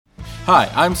Hi,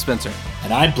 I'm Spencer.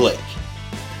 And I'm Blake.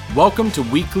 Welcome to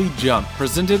Weekly Jump,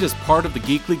 presented as part of the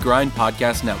Geekly Grind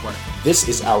Podcast Network. This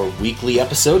is our weekly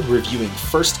episode reviewing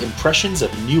first impressions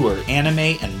of newer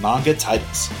anime and manga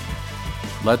titles.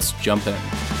 Let's jump in.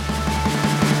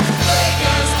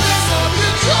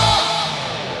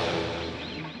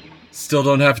 Still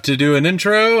don't have to do an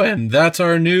intro, and that's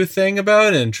our new thing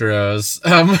about intros.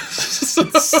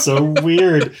 It's so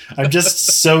weird. I'm just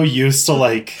so used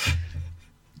to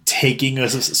taking a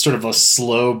sort of a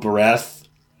slow breath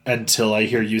until I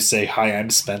hear you say, "Hi, I'm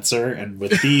Spencer." And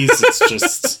with these, it's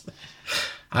just...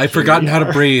 I've forgotten how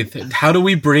to breathe. How do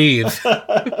we breathe?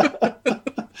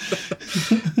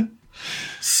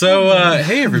 So,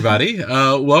 hey everybody,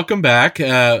 welcome back.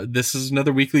 This is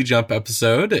another Weekly Jump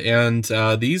episode, and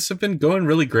these have been going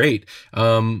really great.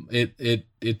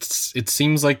 It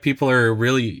seems like people are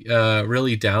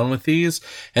really down with these,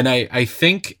 and I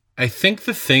think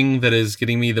the thing that is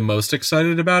getting me the most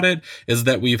excited about it is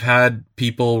that we've had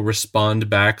people respond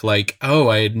back like, "Oh,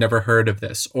 I had never heard of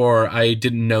this," or "I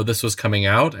didn't know this was coming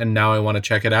out, and now I want to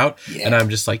check it out." Yeah. And I'm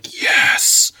just like,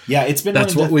 yes! Yeah, it's been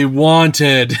that's what we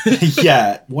wanted.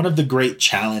 Yeah, one of the great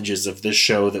challenges of this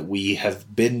show that we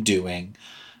have been doing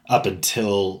up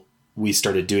until we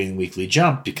started doing Weekly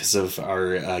Jump because of our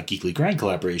Geekly Grind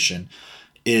collaboration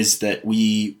is that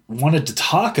we wanted to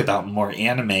talk about more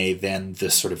anime than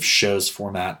the sort of show's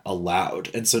format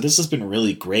allowed. And so this has been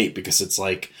really great because it's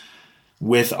like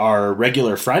with our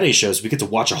regular Friday shows, we get to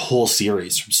watch a whole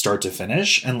series from start to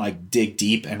finish and dig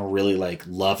deep and really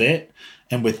love it.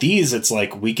 And with these, it's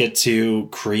like we get to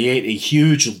create a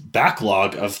huge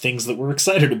backlog of things that we're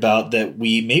excited about that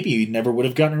we maybe never would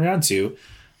have gotten around to,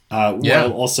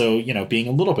 while also, being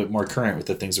a little bit more current with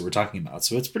the things that we're talking about.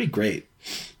 So it's pretty great.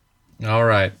 All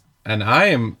right. And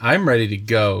I'm ready to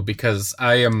go because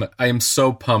I am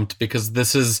so pumped because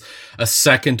this is a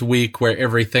second week where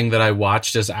everything that I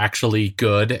watched is actually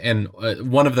good. And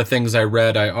one of the things I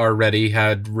read, I already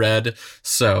had read.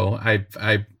 So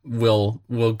I will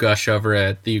gush over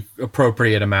it the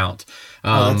appropriate amount.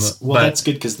 That's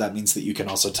good because that means that you can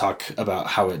also talk about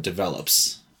how it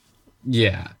develops.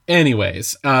 Yeah.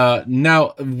 Anyways,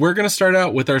 now we're going to start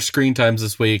out with our screen times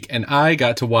this week, and I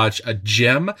got to watch a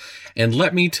gem, and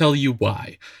let me tell you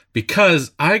why. Because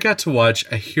I got to watch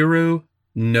Ahiru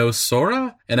no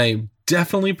Sora, and I'm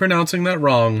definitely pronouncing that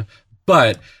wrong,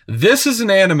 but this is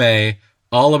an anime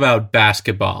all about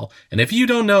basketball. And if you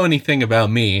don't know anything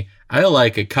about me, I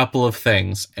like a couple of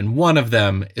things, and one of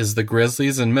them is the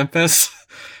Grizzlies in Memphis.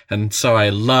 And so I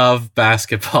love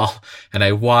basketball, and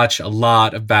I watch a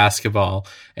lot of basketball.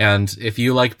 And if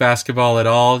you like basketball at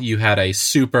all, you had a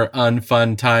super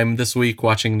unfun time this week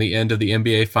watching the end of the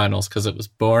NBA Finals because it was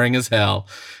boring as hell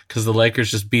because the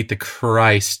Lakers just beat the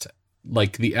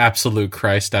absolute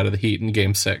Christ out of the Heat in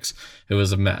Game 6. It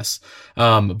was a mess.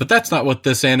 But that's not what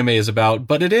this anime is about,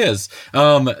 but it is.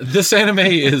 This anime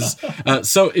is,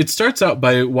 so it starts out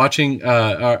by watching,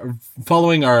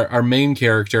 following our main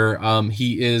character.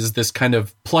 He is this kind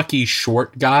of plucky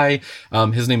short guy.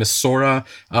 His name is Sora.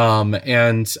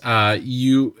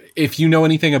 If you know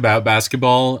anything about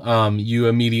basketball, you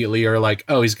immediately are like,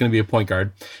 oh, he's going to be a point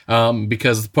guard.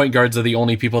 Because point guards are the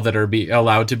only people that are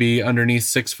allowed to be underneath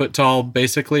 6 foot tall,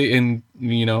 basically in,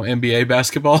 NBA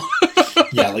basketball.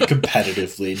 Yeah,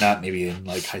 competitively, not maybe in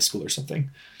high school or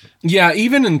something. Yeah,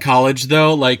 even in college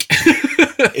though,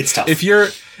 it's tough. If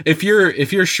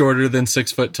you're shorter than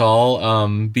 6 foot tall,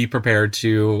 be prepared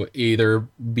to either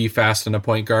be fast in a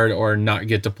point guard or not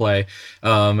get to play,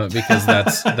 because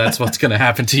that's what's going to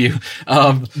happen to you.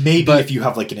 Maybe if you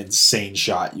have an insane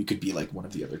shot, you could be one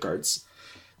of the other guards.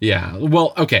 Yeah.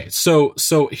 Well, okay. So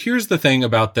here's the thing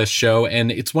about this show,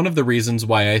 and it's one of the reasons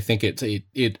why I think it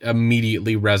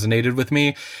immediately resonated with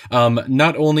me.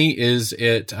 Not only is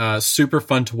it super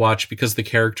fun to watch because the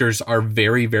characters are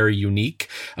very, very unique.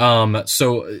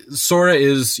 So Sora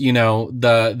is,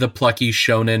 the plucky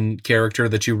shonen character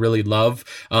that you really love.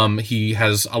 He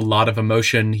has a lot of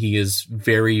emotion. He is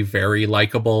very, very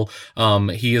likable.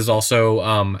 He is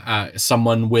also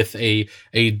someone with a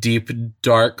deep,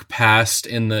 dark past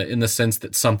in the sense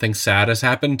that something sad has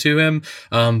happened to him,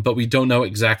 but we don't know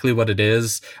exactly what it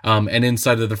is. And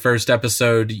inside of the first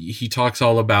episode, he talks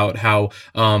all about how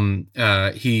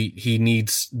he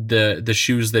needs the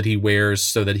shoes that he wears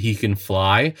so that he can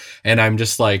fly. And I'm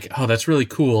just like, oh, that's really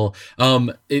cool.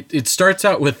 It starts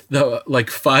out with the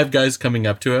 5 guys coming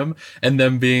up to him and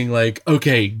them being like,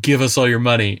 okay, give us all your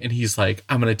money. And he's like,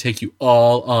 I'm going to take you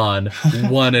all on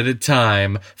one at a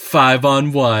time, 5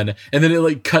 on 1. And then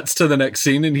it cuts to the next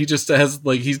scene and he just has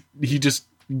he just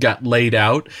got laid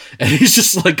out, and he's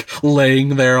just like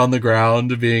laying there on the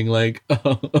ground being like,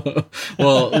 oh,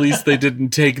 well, at least they didn't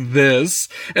take this.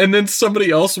 And then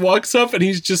somebody else walks up and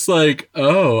he's just like,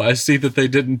 oh, I see that they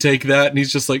didn't take that. And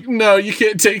he's just like, no, you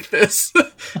can't take this.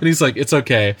 And he's like, it's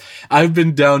okay. I've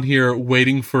been down here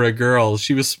waiting for a girl.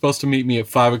 She was supposed to meet me at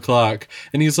 5:00.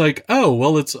 And he's like, oh,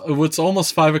 well, it's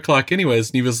almost 5:00 anyways.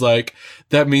 And he was like,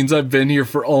 that means I've been here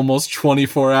for almost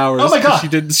 24 hours. Oh my God. She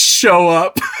didn't show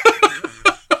up.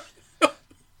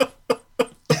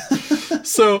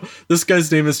 So this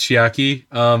guy's name is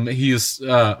Chiaki. He is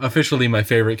officially my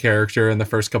favorite character in the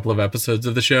first couple of episodes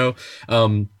of the show.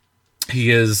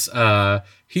 He is a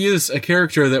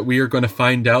character that we are going to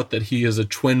find out that he is a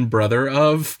twin brother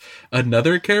of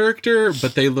another character,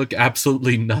 but they look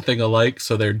absolutely nothing alike,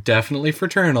 so they're definitely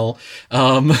fraternal.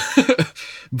 But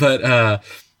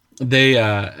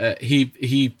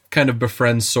he kind of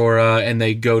befriends Sora, and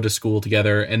they go to school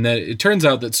together. And then it turns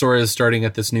out that Sora is starting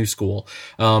at this new school,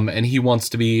 and he wants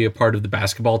to be a part of the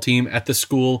basketball team at the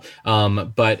school.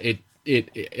 But it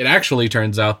actually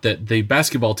turns out that the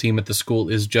basketball team at the school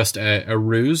is just a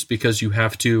ruse, because you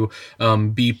have to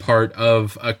be part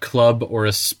of a club or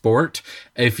a sport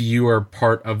if you are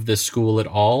part of this school at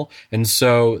all. And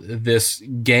so this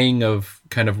gang of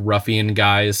kind of ruffian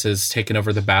guys has taken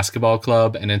over the basketball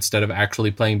club, and instead of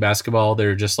actually playing basketball,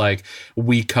 they're just like,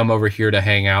 we come over here to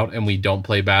hang out and we don't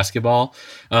play basketball.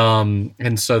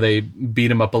 And so they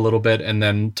beat him up a little bit and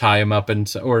then tie him up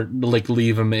or like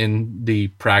leave him in the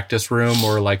practice room,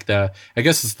 or like I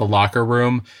guess it's the locker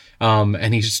room.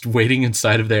 And he's just waiting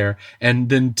inside of there. And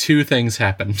then two things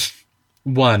happen.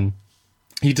 One,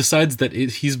 he decides that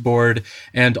he's bored,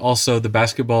 and also the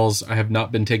basketballs have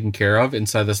not been taken care of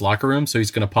inside this locker room, so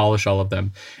he's going to polish all of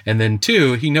them. And then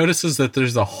two, he notices that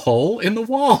there's a hole in the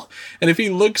wall, and if he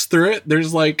looks through it,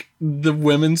 there's like the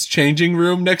women's changing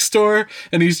room next door,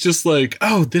 and he's just like,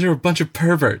 oh, they're a bunch of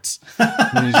perverts.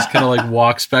 And he just kind of like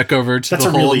walks back over to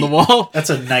the hole in the wall. That's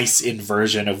a nice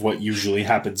inversion of what usually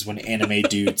happens when anime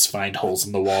dudes find holes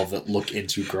in the wall that look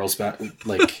into girls'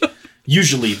 like...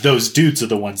 Usually those dudes are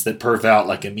the ones that perv out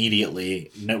like immediately,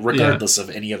 regardless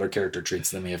of any other character traits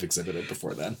they may have exhibited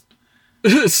before then.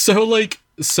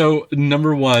 So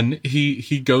number one,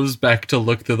 he goes back to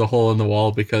look through the hole in the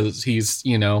wall because he's,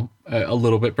 a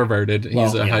little bit perverted.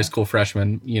 He's a high school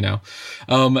freshman,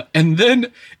 and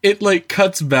then it like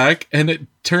cuts back, and it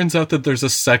turns out that there's a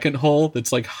second hole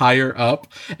that's like higher up,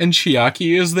 and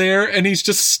Chiaki is there, and he's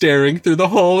just staring through the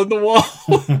hole in the wall.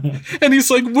 And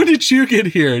he's like, when did you get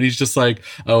here? And he's just like,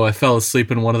 oh, I fell asleep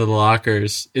in one of the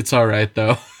lockers. It's all right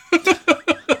though.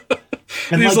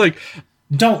 And he's like,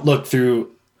 don't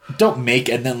make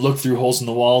and then look through holes in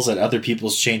the walls at other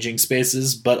people's changing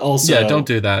spaces, but also don't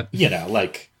do that.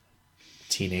 Like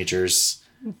teenagers,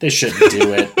 they shouldn't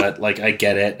do it, but like I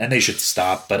get it, and they should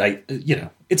stop. But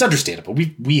it's understandable.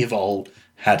 We have all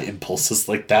had impulses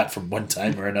like that from one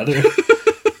time or another.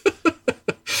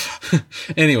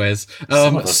 Anyways,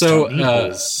 Chiaki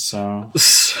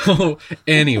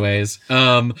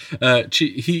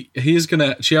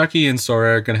and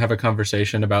Sora are gonna have a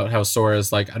conversation about how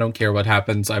Sora's like, I don't care what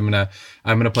happens, I'm gonna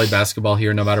play basketball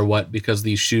here no matter what, because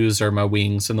these shoes are my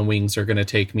wings, and the wings are gonna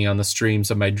take me on the streams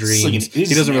of my dreams.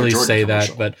 He doesn't really say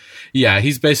that, but yeah,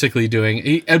 he's basically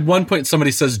doing. At one point,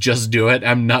 somebody says, "Just do it."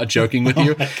 I'm not joking with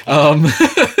you.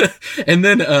 And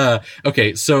then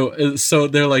so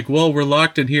they're like, well, we're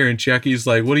locked in here, and Chiaki's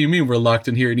like, what do you mean we're locked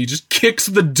in here? And he just kicks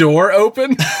the door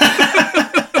open.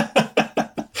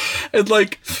 And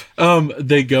like,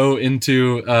 they go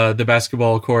into the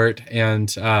basketball court, and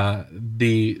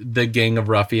the gang of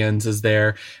ruffians is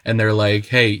there, and they're like,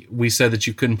 hey, we said that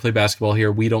you couldn't play basketball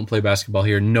here. We don't play basketball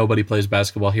here. Nobody plays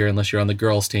basketball here unless you're on the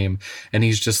girls' team. And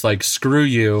he's just like, screw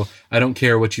you. I don't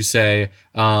care what you say.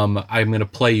 I'm going to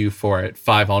play you for it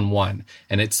 5-on-1.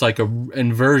 And it's like a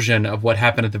inversion of what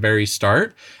happened at the very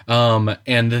start. And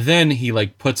then he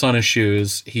like puts on his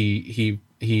shoes. He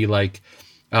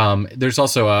there's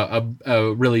also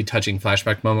a really touching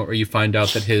flashback moment where you find out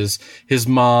that his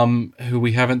mom, who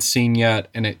we haven't seen yet,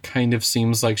 and it kind of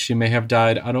seems like she may have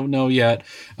died. I don't know yet.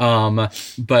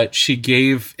 But she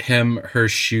gave him her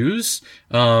shoes.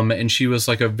 And she was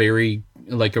like a very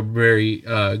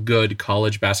good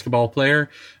college basketball player.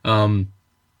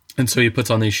 And so he puts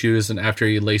on these shoes, and after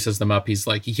he laces them up, he's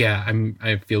like, yeah,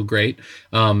 I feel great.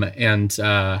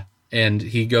 And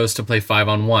he goes to play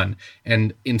 5-on-1.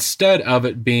 And instead of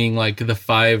it being like the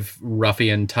 5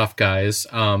 ruffian tough guys,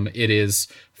 it is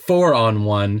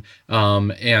 4-on-1,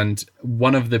 and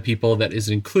one of the people that is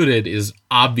included is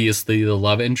obviously the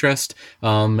love interest,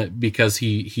 because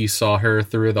he saw her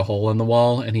through the hole in the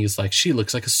wall, and he's like, she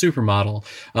looks like a supermodel.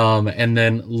 And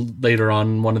then later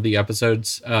on one of the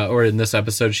episodes, or in this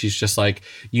episode, she's just like,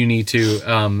 you need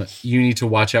to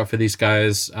watch out for these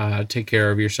guys, take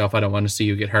care of yourself, I don't want to see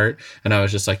you get hurt. And I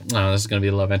was just like, no, this is going to be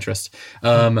the love interest.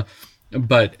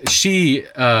 But she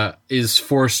is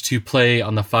forced to play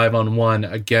on the 5-on-1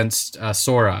 against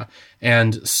Sora.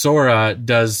 And Sora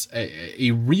does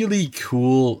a really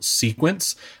cool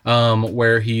sequence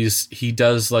where he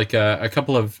does like a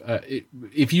couple of...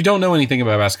 if you don't know anything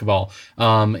about basketball,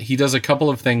 he does a couple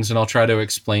of things, and I'll try to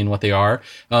explain what they are.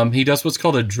 He does what's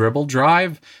called a dribble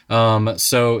drive.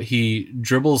 So he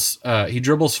dribbles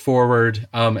forward,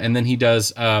 and then he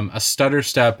does a stutter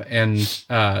step, and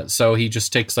so he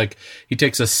just takes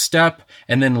a step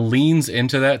and then leans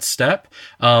into that step,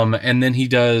 and then he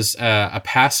does a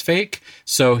pass fake.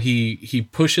 So he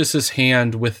pushes his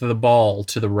hand with the ball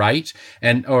to the right,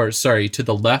 to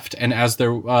the left, and as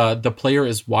the player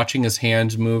is watching his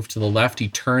hand move to the left, he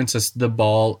turns the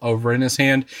ball over in his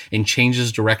hand and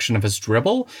changes direction of his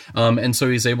dribble, and so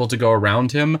he's able to go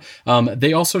around him.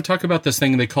 They also talk about this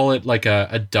thing, they call it like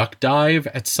a duck dive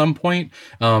at some point,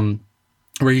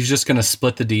 where he's just going to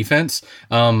split the defense.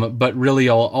 But really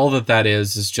all that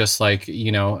is just like,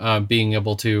 being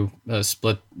able to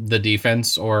split the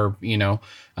defense, or,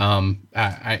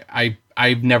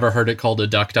 I've never heard it called a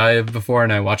duck dive before,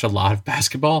 and I watch a lot of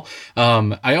basketball.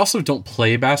 I also don't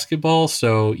play basketball.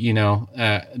 So,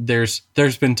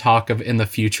 there's been talk of in the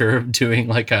future of doing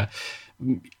like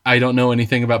I don't know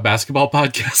anything about basketball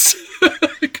podcast.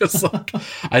 Because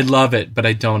I love it, but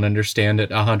I don't understand it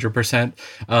 100%.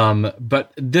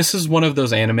 But this is one of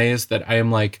those animes that I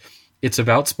am like, it's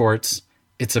about sports.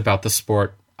 It's about the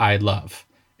sport I love.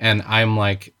 And I'm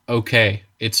like, okay,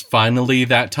 it's finally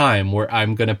that time where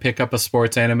I'm going to pick up a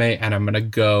sports anime and I'm going to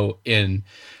go in.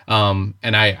 And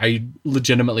I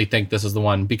legitimately think this is the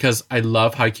one, because I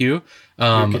love Haikyuu.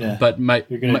 You're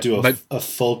going to do a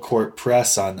full court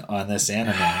press on this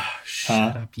anime.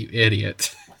 Shut up, you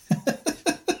idiot.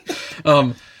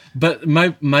 But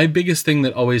my biggest thing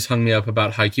that always hung me up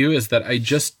about Haikyuu is that I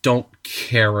just don't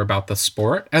care about the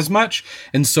sport as much.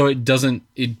 And so it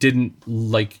didn't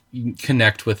like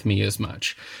connect with me as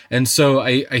much. And so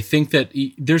I think that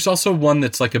there's also one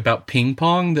that's like about ping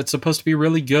pong that's supposed to be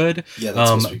really good. Yeah, that's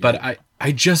supposed to be good. But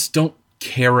I just don't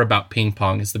care about ping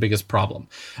pong is the biggest problem.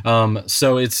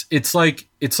 So it's like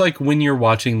when you're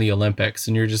watching the Olympics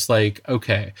and you're just like,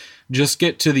 okay, just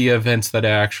get to the events that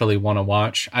I actually want to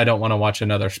watch. I don't want to watch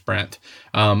another sprint.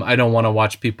 I don't want to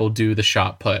watch people do the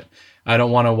shot put. I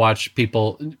don't want to watch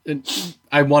people.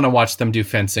 I want to watch them do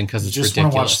fencing because it's ridiculous. Just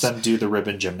want to watch them do the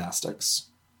ribbon gymnastics.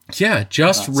 Yeah,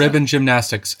 just ribbon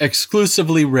gymnastics,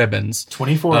 exclusively ribbons.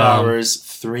 24 hours,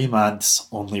 3 months,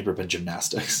 only ribbon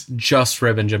gymnastics. Just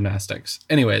ribbon gymnastics.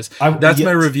 Anyways, that's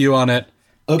my review on it.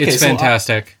 Okay, it's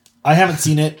fantastic. I haven't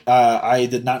seen it. I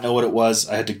did not know what it was.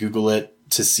 I had to Google it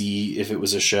to see if it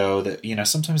was a show that,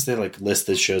 sometimes they like list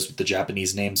the shows with the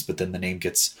Japanese names, but then the name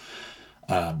gets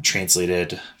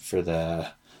translated for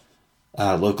the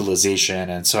localization.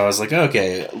 And so I was like,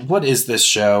 okay, what is this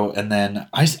show? And then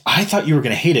I thought you were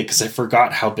going to hate it because I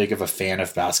forgot how big of a fan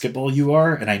of basketball you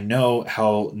are. And I know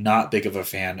how not big of a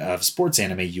fan of sports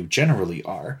anime you generally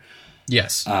are.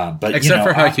 Yes. But except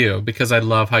for Haikyuu, because I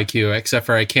love Haikyuu, except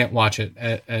for I can't watch it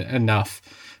enough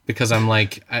because I'm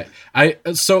like,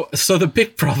 so the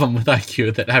big problem with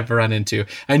Haikyuu that I've run into,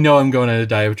 I know I'm going on a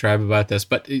diatribe about this,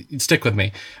 but stick with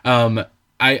me.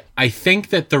 I think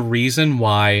that the reason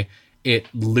why it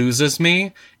loses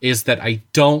me is that I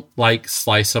don't like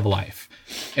slice of life.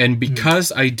 And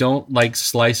because I don't like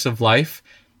slice of life,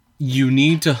 you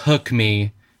need to hook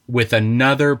me with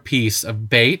another piece of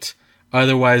bait.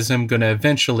 Otherwise, I'm going to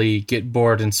eventually get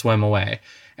bored and swim away.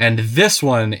 And this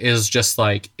one is just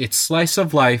like, it's slice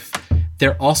of life.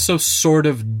 They're also sort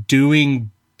of doing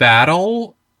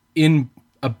battle in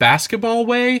a basketball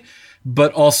way,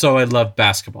 but also I love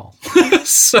basketball.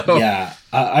 So yeah,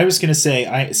 I was going to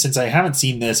say, since I haven't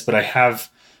seen this, but I have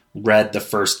read the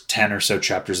first 10 or so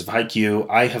chapters of Haikyuu,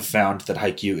 I have found that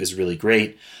Haikyuu is really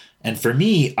great. And for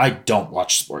me, I don't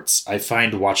watch sports. I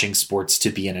find watching sports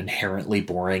to be an inherently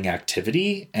boring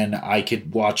activity, and I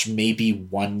could watch maybe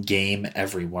one game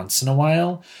every once in a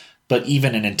while, but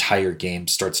even an entire game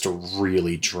starts to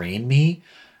really drain me.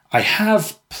 I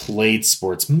have played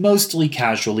sports mostly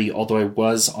casually, although I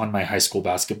was on my high school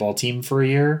basketball team for a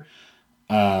year.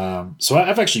 So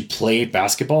I've actually played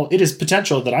basketball. It is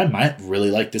potential that I might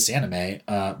really like this anime.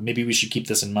 Maybe we should keep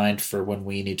this in mind for when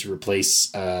we need to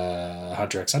replace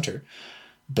Hunter x Hunter.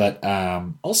 But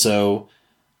also,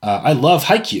 I love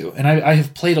Haikyuu, and I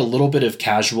have played a little bit of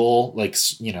casual, like,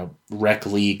 rec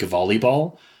league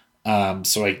volleyball.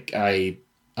 So I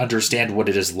understand what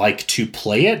it is like to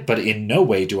play it, but in no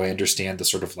way do I understand the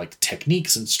sort of like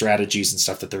techniques and strategies and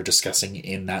stuff that they're discussing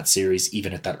in that series,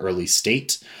 even at that early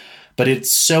state. But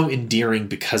it's so endearing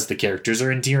because the characters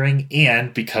are endearing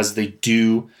and because they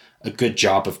do a good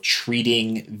job of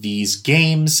treating these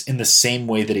games in the same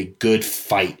way that a good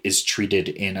fight is treated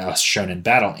in a shonen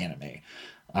battle anime.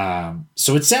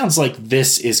 So it sounds like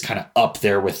this is kind of up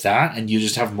there with that, and you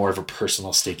just have more of a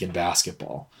personal stake in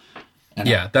basketball. And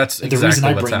yeah, that's exactly the reason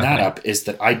I what's bring happening. that up is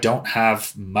that I don't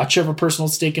have much of a personal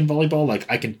stake in volleyball. Like,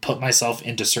 I can put myself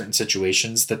into certain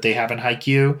situations that they have in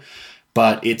Haikyuu,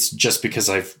 but it's just because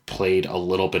I've played a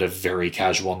little bit of very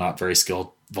casual, not very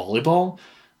skilled volleyball.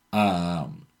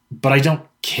 But I don't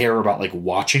care about like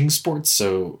watching sports.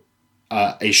 So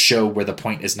a show where the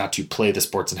point is not to play the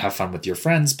sports and have fun with your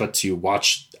friends, but to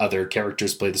watch other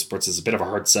characters play the sports is a bit of a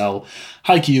hard sell.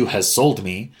 Haikyuu has sold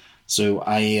me. So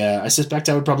I suspect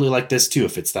I would probably like this too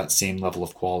if it's that same level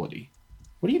of quality.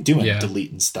 What are you doing? Yeah.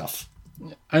 Deleting stuff.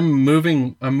 I'm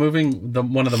moving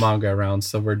one of the manga around,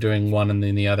 so we're doing one and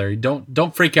then the other.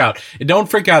 Don't freak out. Don't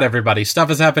freak out, everybody. Stuff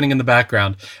is happening in the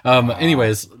background.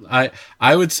 Anyways,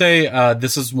 I would say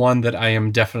this is one that I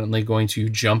am definitely going to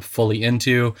jump fully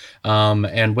into.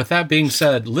 And with that being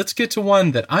said, let's get to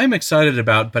one that I'm excited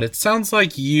about, but it sounds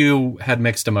like you had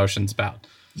mixed emotions about.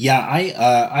 Yeah,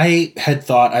 I had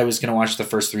thought I was going to watch the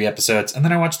first 3 episodes, and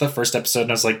then I watched the first episode,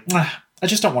 and I was like, I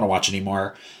just don't want to watch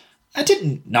anymore. I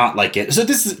didn't not like it. So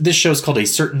this show is called A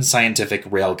Certain Scientific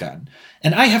Railgun,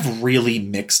 and I have really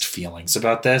mixed feelings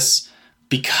about this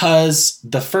because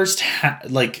the first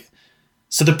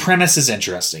so the premise is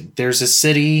interesting. There's a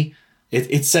city.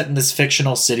 It's set in this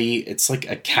fictional city. It's like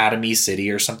Academy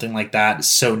City or something like that.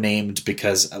 It's so named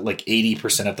because like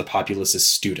 80% of the populace is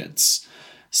students.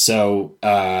 So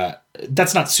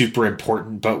that's not super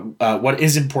important, but what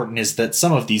is important is that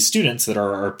some of these students that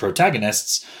are our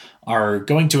protagonists are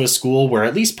going to a school where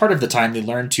at least part of the time they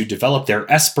learn to develop their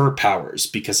Esper powers,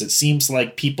 because it seems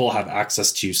like people have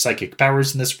access to psychic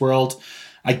powers in this world.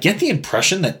 I get the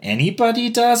impression that anybody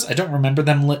does. I don't remember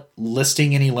them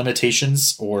listing any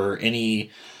limitations or any,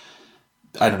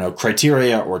 I don't know,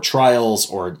 criteria or trials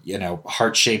or,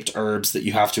 heart-shaped herbs that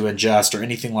you have to ingest or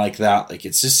anything like that. Like,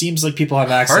 it just seems like people have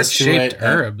access to it. Heart-shaped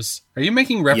herbs? Are you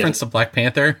making reference to Black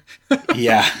Panther?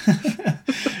 Yeah.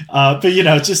 But,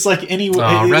 just like anyway.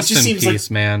 Oh, it rest just in seems peace,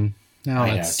 man. No,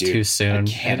 it's too soon.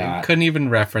 I couldn't even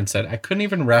reference it.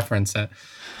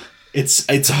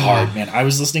 It's hard, man. I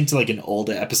was listening to like an old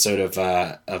episode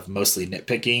of Mostly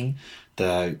Nitpicking,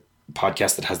 the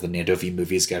podcast that has the Nando V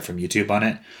Movies guy from YouTube on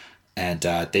it. And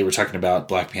they were talking about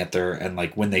Black Panther and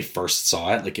like when they first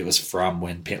saw it, like it was from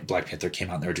when Black Panther came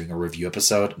out and they were doing a review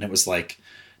episode. And it was like,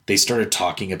 they started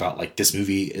talking about like this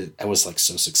movie, it was like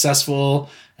so successful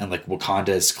and like Wakanda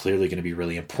is clearly going to be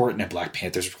really important and Black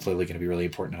Panthers are clearly going to be really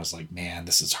important. I was like, man,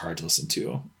 this is hard to listen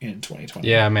to in 2020.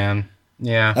 Yeah, man.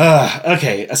 Yeah.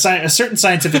 Okay. A certain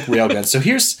scientific railgun. So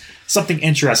here's something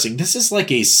interesting. This is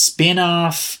like a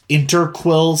spin-off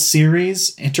interquill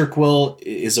series. Interquill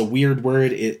is a weird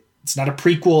word. It's not a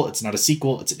prequel. It's not a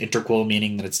sequel. It's an interquill,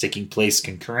 meaning that it's taking place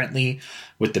concurrently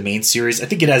with the main series. I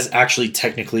think it has actually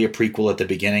technically a prequel at the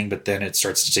beginning, but then it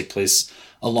starts to take place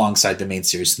alongside the main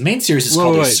series. The main series is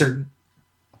called A Certain...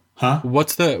 Huh?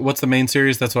 What's the main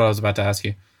series? That's what I was about to ask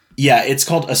you. Yeah, it's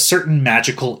called A Certain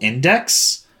Magical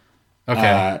Index.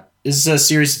 Okay. This is a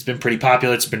series that's been pretty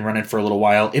popular. It's been running for a little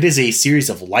while. It is a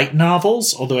series of light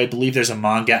novels, although I believe there's a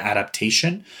manga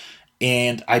adaptation.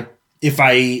 And if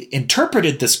I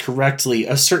interpreted this correctly,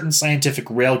 A Certain Scientific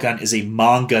Railgun is a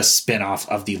manga spin-off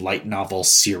of the light novel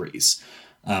series.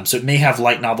 So it may have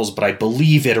light novels, but I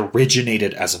believe it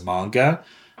originated as a manga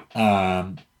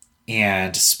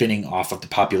and spinning off of the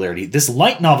popularity. This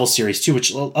light novel series, too,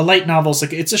 which a light novel is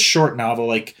like, it's a short novel,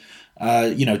 like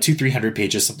 200-300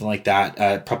 pages, something like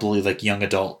that. Probably like young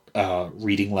adult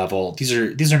reading level.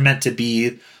 These are meant to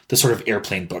be the sort of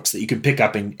airplane books that you can pick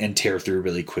up and tear through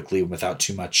really quickly without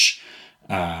too much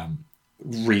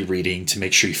rereading to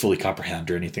make sure you fully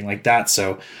comprehend or anything like that.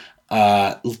 So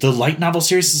the light novel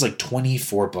series is like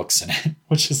 24 books in it,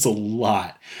 which is a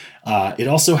lot. It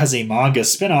also has a manga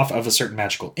spinoff of A Certain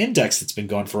Magical Index that's been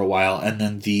going for a while, and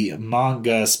then the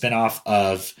manga spinoff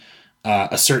of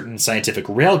A Certain Scientific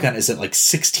Railgun is at like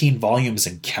 16 volumes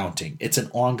and counting. It's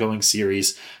an ongoing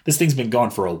series. This thing's been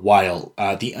going for a while.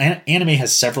 The anime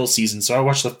has several seasons, so I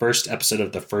watched the first episode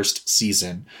of the first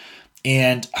season.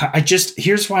 And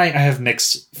here's why I have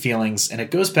mixed feelings. And it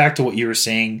goes back to what you were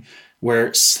saying,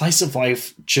 where slice of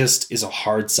life just is a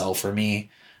hard sell for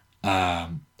me. I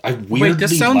weirdly Wait,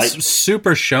 this sounds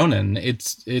super shonen.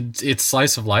 It's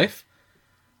slice of life?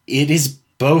 It is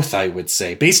both, I would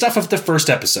say, based off of the first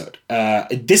episode.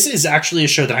 This is actually a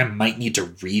show that I might need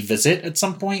to revisit at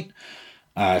some point.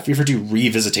 If we ever do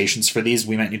revisitations for these,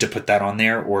 we might need to put that on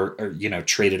there or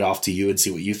trade it off to you and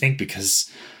see what you think,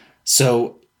 because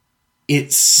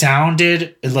it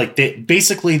sounded like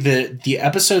basically the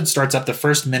episode starts up, the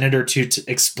first minute or two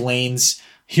explains,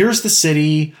 here's the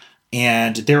city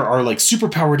and there are like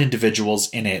superpowered individuals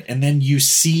in it. And then you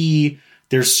see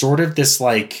there's sort of this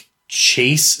like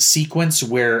chase sequence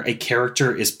where a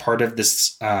character is part of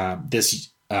this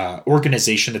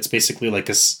organization that's basically like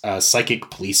a psychic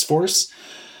police force,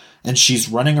 and she's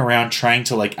running around trying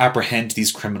to like apprehend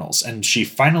these criminals, and she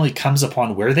finally comes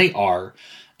upon where they are,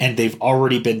 and they've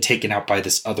already been taken out by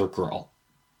this other girl.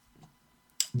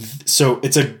 So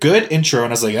it's a good intro, and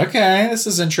I was like, okay, this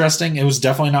is interesting. It was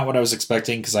definitely not what I was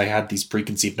expecting, because I had these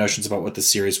preconceived notions about what the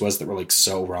series was that were like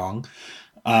so wrong.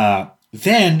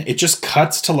 Then it just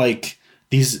cuts to like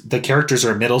the characters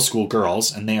are middle school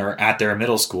girls, and they are at their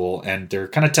middle school, and they're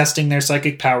kind of testing their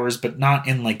psychic powers, but not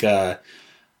in like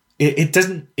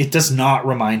it does not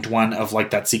remind one of like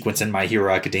that sequence in My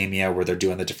Hero Academia where they're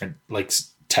doing the different like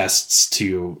tests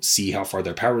to see how far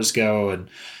their powers go. And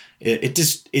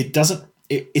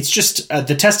it's just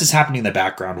the test is happening in the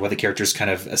background while the characters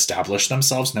kind of establish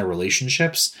themselves and their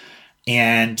relationships.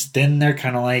 And then they're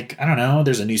kind of like, I don't know,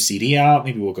 there's a new CD out.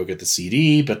 Maybe we'll go get the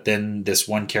CD. But then this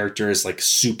one character is like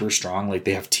super strong. Like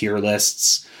they have tier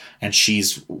lists, and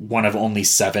she's one of only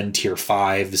 7 tier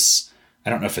 5s.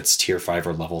 I don't know if it's tier 5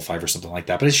 or level 5 or something like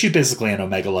that, but she's basically an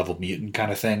Omega level mutant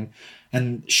kind of thing.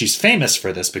 And she's famous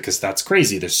for this because that's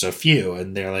crazy. There's so few.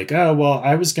 And they're like, oh, well,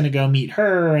 I was going to go meet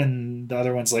her. And the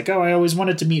other one's like, oh, I always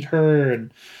wanted to meet her.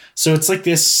 And so it's like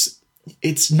this,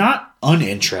 it's not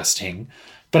uninteresting.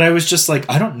 But I was just like,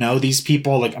 I don't know these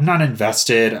people. Like, I'm not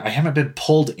invested. I haven't been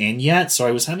pulled in yet. So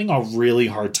I was having a really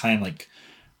hard time, like,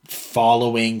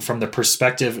 following from the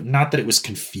perspective, not that it was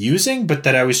confusing, but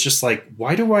that I was just like,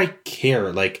 why do I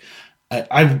care? Like,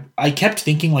 I kept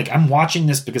thinking, like, I'm watching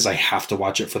this because I have to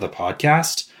watch it for the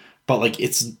podcast. But, like,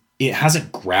 it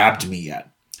hasn't grabbed me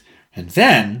yet. And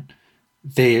then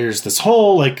there's this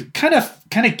whole like kind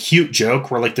of cute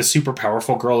joke where like the super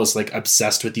powerful girl is like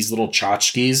obsessed with these little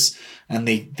tchotchkes, and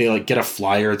they like get a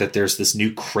flyer that there's this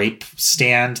new crepe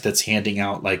stand that's handing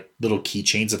out like little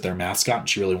keychains of their mascot, and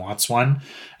she really wants one.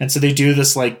 And so they do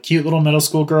this like cute little middle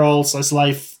school girl slice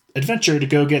life adventure to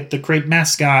go get the crepe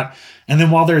mascot. And then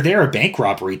while they're there, a bank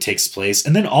robbery takes place.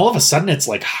 And then all of a sudden it's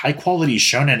like high quality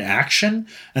shonen action.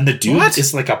 And the dude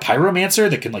is like a pyromancer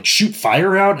that can like shoot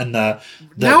fire out. And the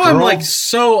now girl, I'm like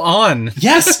so on.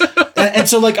 Yes. and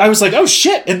so like, I was like, oh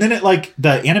shit. And then it like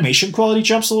the animation quality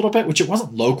jumps a little bit, which it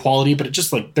wasn't low quality, but it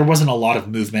just like, there wasn't a lot of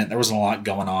movement. There wasn't a lot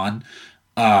going on.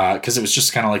 Because it was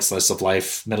just kind of like slice of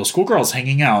life middle school girls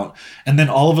hanging out. And then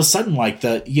all of a sudden, like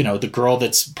the girl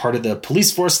that's part of the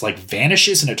police force like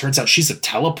vanishes, and it turns out she's a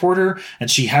teleporter,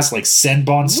 and she has like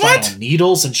Senbon style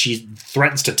needles, and she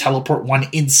threatens to teleport one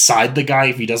inside the guy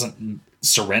if he doesn't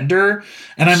surrender.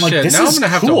 And I'm like, this now is I'm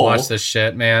gonna have to watch this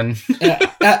shit, man.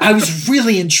 I was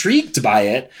really intrigued by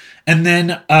it. And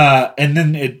then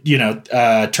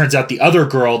it turns out the other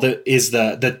girl that is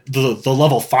the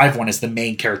level 5 one is the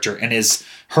main character, and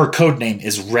her code name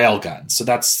is Railgun. So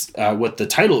that's what the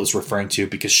title is referring to,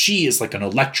 because she is like an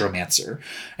electromancer.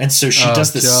 And so she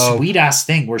does this sweet ass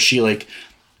thing where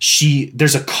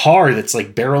there's a car that's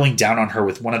like barreling down on her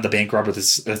with one of the bank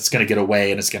robbers that's going to get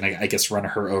away, and it's going to, I guess, run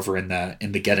her over in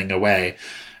the getting away.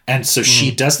 And so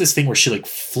she does this thing where she like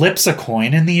flips a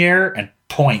coin in the air and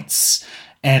points.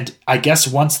 And I guess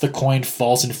once the coin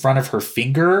falls in front of her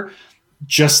finger,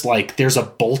 just like there's a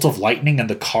bolt of lightning, and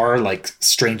the car, like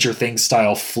Stranger Things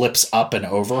style, flips up and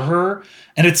over her.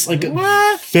 And it's like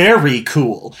very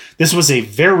cool. This was a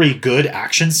very good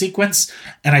action sequence.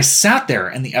 And I sat there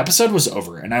and the episode was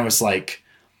over, and I was like,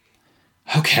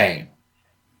 okay,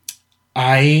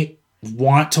 I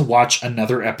want to watch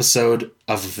another episode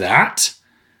of that.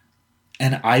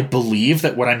 And I believe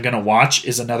that what I'm going to watch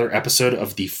is another episode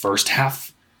of the first half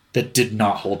that did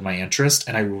not hold my interest.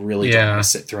 And I really don't want to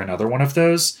sit through another one of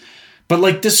those. But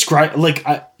like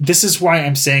this is why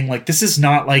I'm saying like this is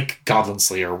not like Goblin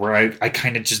Slayer where I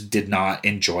kind of just did not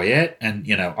enjoy it, and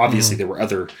you know obviously there were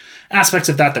other aspects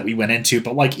of that we went into,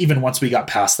 but like even once we got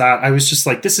past that, I was just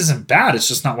like, this isn't bad. It's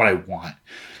just not what I want.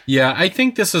 Yeah, I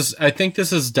think this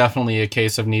is definitely a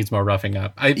case of needs more roughing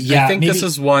up. I think this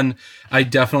is one I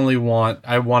definitely want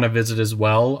to visit as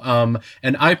well.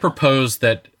 And I propose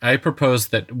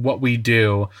that what we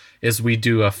do is we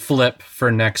do a flip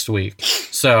for next week.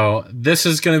 So this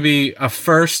is going to be a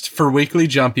first for Weekly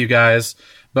Jump, you guys.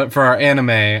 But for our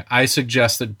anime, I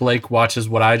suggest that Blake watches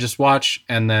what I just watched,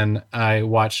 and then I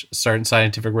watch Certain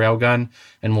Scientific Railgun,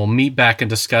 and we'll meet back and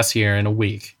discuss here in a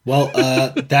week. Well,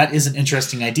 that is an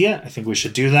interesting idea. I think we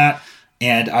should do that.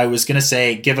 And I was going to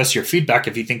say, give us your feedback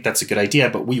if you think that's a good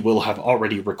idea, but we will have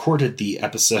already recorded the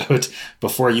episode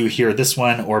before you hear this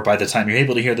one, or by the time you're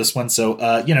able to hear this one. So,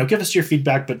 give us your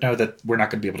feedback, but know that we're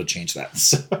not going to be able to change that.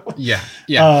 So, yeah.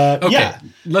 Okay.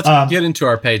 Let's get into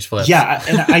our page flips. Yeah.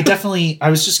 And I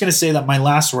was just going to say that my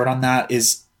last word on that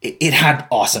is it had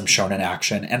awesome shonen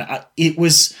action. And it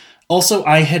was also,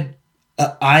 I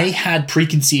had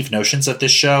preconceived notions of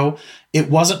this show. It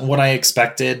wasn't what I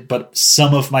expected, but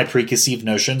some of my preconceived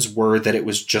notions were that it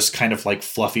was just kind of like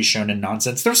fluffy shonen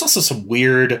nonsense. There's also some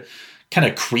weird, kind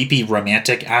of creepy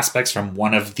romantic aspects from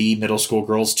one of the middle school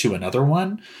girls to another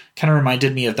one. Kind of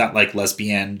reminded me of that like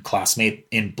lesbian classmate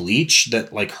in Bleach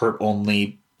that like her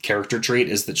only character trait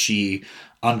is that she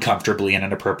uncomfortably and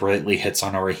inappropriately hits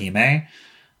on Orihime.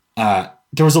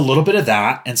 There was a little bit of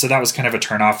that, and so that was kind of a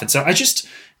turnoff. And so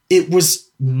it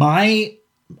was my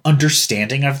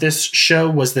understanding of this show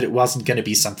was that it wasn't going to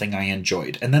be something I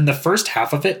enjoyed. And then the first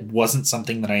half of it wasn't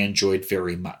something that I enjoyed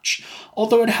very much,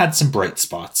 although it had some bright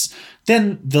spots.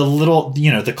 Then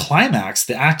the climax,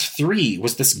 the act 3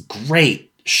 was this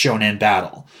great shonen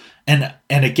battle. And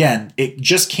again, it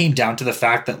just came down to the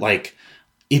fact that like,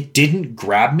 it didn't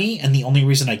grab me. And the only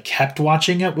reason I kept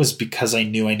watching it was because I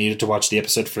knew I needed to watch the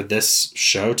episode for this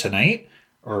show tonight,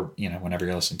 or, whenever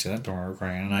you're listening to that, but we're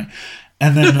recording tonight.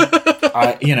 And then,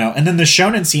 and then the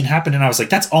shonen scene happened, and I was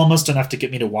like, that's almost enough to get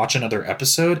me to watch another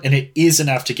episode. And it is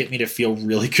enough to get me to feel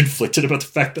really conflicted about the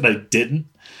fact that I didn't.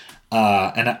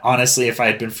 And honestly, if I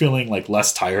had been feeling like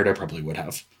less tired, I probably would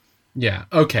have. Yeah.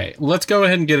 Okay. Let's go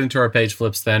ahead and get into our page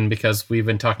flips then, because we've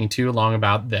been talking too long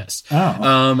about this.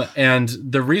 Oh. And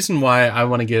the reason why I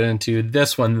want to get into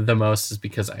this one the most is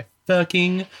because I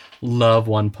fucking love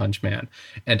One Punch Man.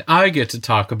 And I get to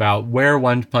talk about where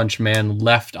One Punch Man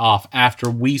left off after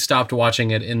we stopped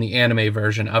watching it in the anime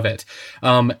version of it.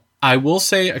 I will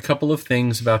say a couple of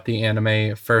things about the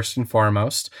anime first and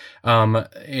foremost.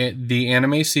 The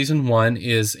anime season 1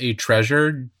 is a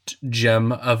treasured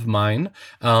gem of mine.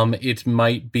 It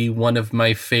might be one of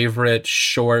my favorite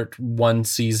short one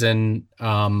season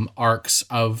arcs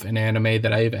of an anime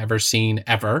that I've ever seen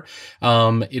ever.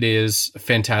 It is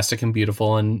fantastic and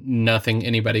beautiful, and nothing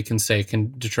anybody can say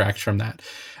can detract from that.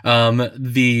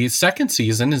 The second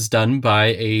season is done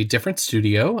by a different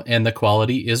studio, and the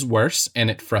quality is worse, and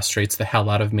it frustrates the hell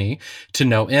out of me to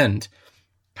no end.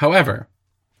 However,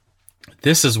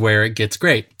 this is where it gets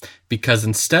great, because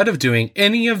instead of doing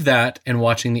any of that and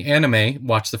watching the anime,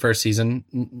 watch the first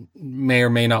season, may or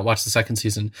may not watch the second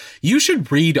season, you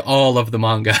should read all of the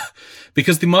manga,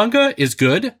 because the manga is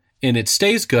good and it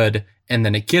stays good, and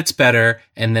then it gets better,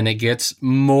 and then it gets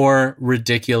more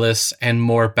ridiculous and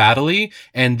more battle-y,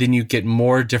 and then you get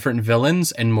more different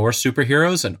villains and more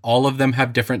superheroes, and all of them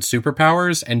have different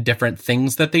superpowers and different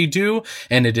things that they do,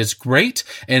 and it is great,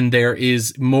 and there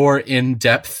is more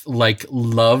in-depth, like,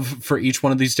 love for each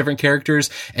one of these different characters,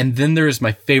 and then there is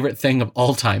my favorite thing of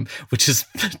all time, which is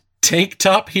tank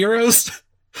top heroes.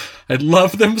 I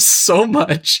love them so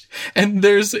much. And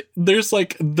there's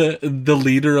like the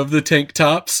leader of the tank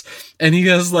tops, and he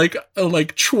has like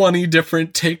 20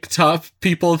 different tank top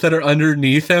people that are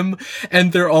underneath him,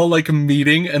 and they're all like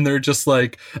meeting, and they're just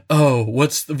like, oh,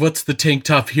 what's the tank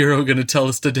top hero gonna tell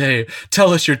us today?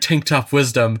 Tell us your tank top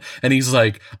wisdom. And he's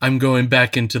like, I'm going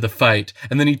back into the fight.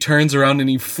 And then he turns around and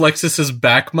he flexes his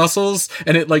back muscles,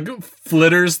 and it like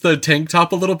flitters the tank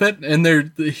top a little bit, and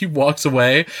he walks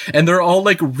away, and they're all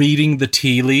like reading the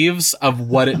tea leaves of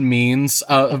what it means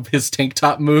of his tank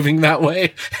top moving that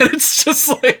way. And it's just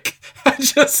like, I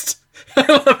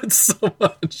love it so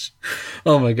much.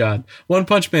 Oh my God. One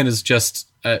Punch Man is just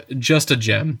a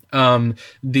gem.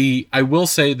 I will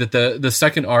say that the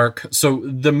second arc, so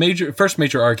the first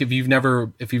major arc, if you've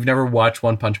never watched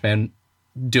One Punch Man,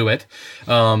 do it.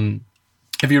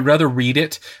 If you'd rather read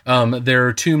it, there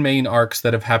are two main arcs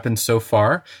that have happened so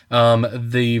far.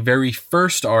 The very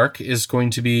first arc is going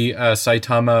to be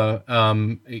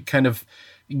Saitama kind of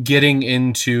getting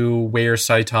into where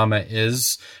Saitama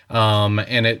is,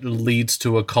 and it leads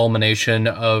to a culmination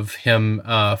of him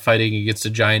fighting against a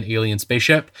giant alien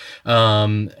spaceship.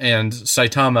 And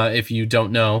Saitama, if you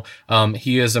don't know,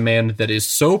 he is a man that is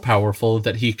so powerful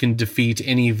that he can defeat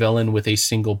any villain with a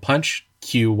single punch.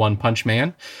 Cue One Punch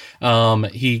Man.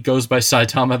 He goes by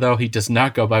Saitama, though. He does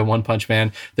not go by One Punch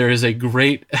Man. There's a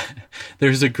great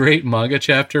manga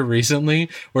chapter recently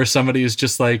where somebody is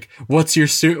just like, what's your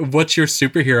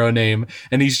superhero name?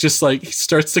 And he's just like, he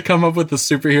starts to come up with the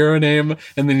superhero name,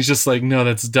 and then he's just like, no,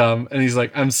 that's dumb. And he's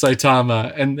like, I'm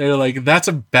Saitama. And they're like, that's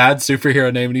a bad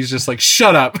superhero name. And he's just like,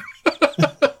 shut up.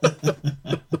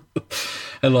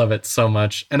 I love it so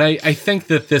much. And I think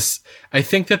that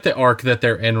the arc that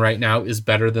they're in right now is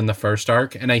better than the first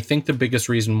arc. And I think the biggest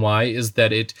reason why is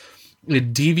that it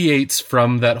deviates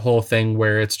from that whole thing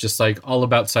where it's just like all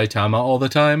about Saitama all the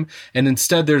time. And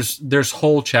instead there's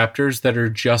whole chapters that are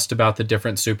just about the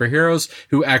different superheroes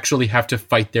who actually have to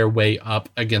fight their way up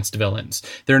against villains.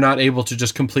 They're not able to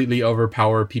just completely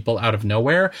overpower people out of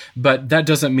nowhere, but that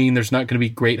doesn't mean there's not going to be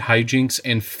great hijinks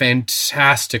and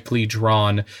fantastically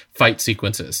drawn fight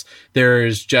sequences.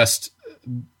 There's just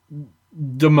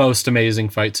the most amazing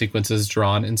fight sequences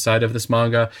drawn inside of this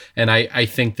manga, and I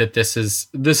think that this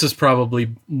is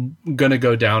probably gonna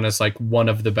go down as like one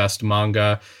of the best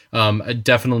manga,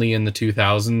 definitely in the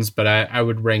 2000s, but I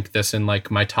would rank this in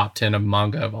like my top 10 of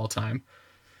manga of all time.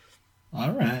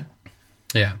 All right.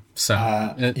 Yeah. So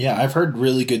I've heard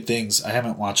really good things. I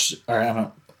haven't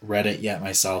read it yet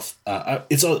myself.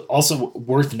 It's also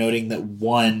worth noting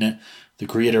that the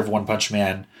creator of One Punch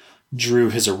Man drew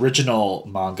his original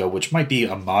manga, which might be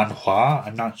a manhwa.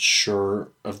 I'm not sure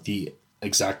of the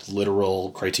exact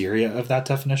literal criteria of that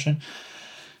definition,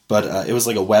 but it was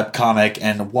like a web comic,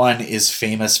 and one is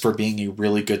famous for being a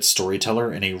really good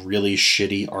storyteller and a really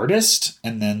shitty artist.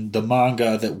 And then the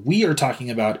manga that we are talking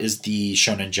about is the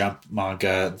Shonen Jump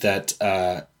manga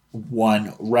that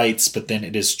one writes, but then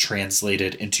it is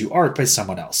translated into art by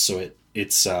someone else. So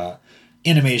it's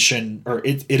animation, or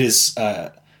it is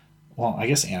well, I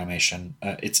guess animation,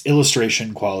 its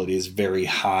illustration quality is very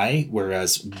high,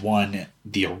 whereas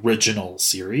the original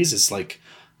series is like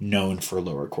known for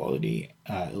lower quality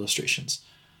illustrations.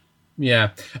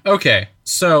 Yeah. Okay.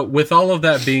 So with all of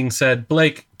that being said,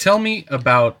 Blake, tell me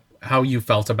about how you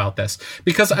felt about this,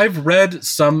 because I've read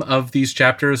some of these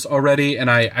chapters already,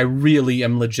 and I really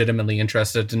am legitimately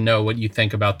interested to know what you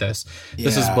think about this. Yeah.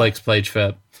 This is Blake's Plage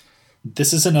Fit.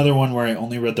 This is another one where I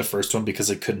only read the first one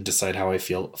because I couldn't decide how I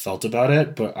felt about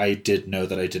it, but I did know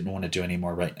that I didn't want to do any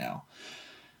more right now.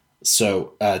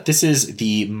 So this is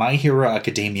the My Hero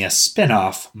Academia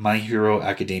spinoff, My Hero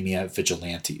Academia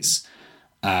Vigilantes.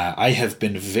 I have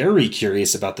been very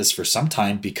curious about this for some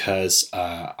time because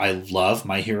I love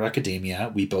My Hero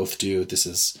Academia. We both do. This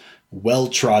is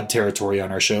well-trod territory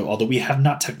on our show, although we have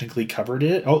not technically covered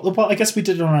it. Oh, well, I guess we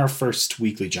did it on our first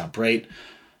weekly jump, right?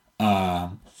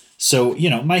 So,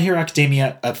 My Hero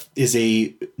Academia is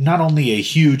not only a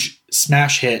huge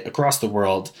smash hit across the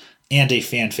world and a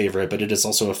fan favorite, but it is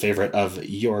also a favorite of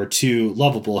your two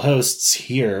lovable hosts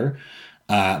here.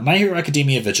 My Hero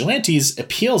Academia Vigilantes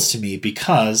appeals to me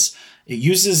because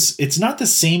it's not the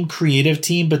same creative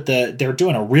team, but they're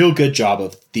doing a real good job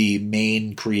of the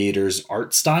main creator's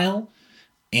art style.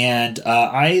 And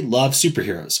I love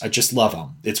superheroes. I just love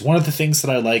them. It's one of the things that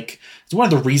I like. It's one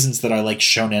of the reasons that I like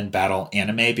shonen battle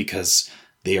anime, because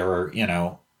they are,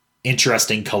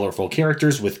 interesting, colorful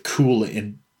characters with cool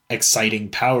and exciting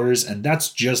powers. And that's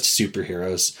just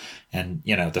superheroes. And,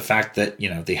 the fact that,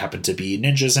 they happen to be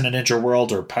ninjas in a ninja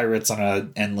world or pirates on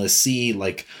an endless sea,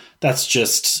 like that's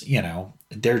just,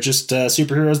 they're just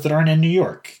superheroes that aren't in New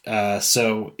York.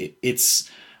 So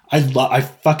I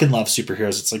fucking love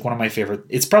superheroes. It's like one of my favorite.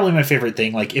 It's probably my favorite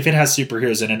thing. Like if it has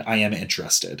superheroes in it, I am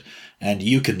interested. And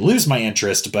you can lose my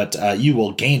interest, but you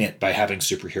will gain it by having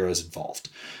superheroes involved.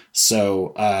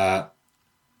 So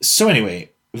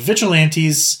anyway,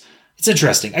 Vigilantes. It's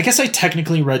interesting. I guess I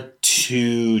technically read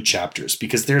 2 chapters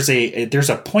because there's a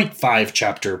 0.5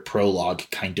 chapter prologue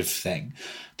kind of thing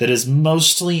that is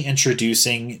mostly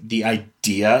introducing the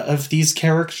idea of these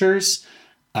characters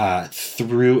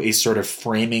through a sort of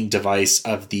framing device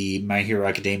of the My Hero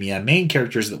Academia main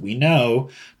characters that we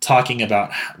know, talking about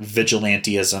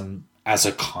vigilantism as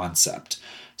a concept.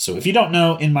 So if you don't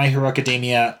know, in My Hero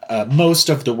Academia, most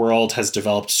of the world has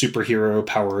developed superhero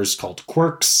powers called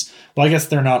quirks. Well, I guess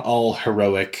they're not all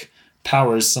heroic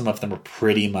powers. Some of them are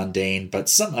pretty mundane, but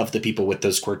some of the people with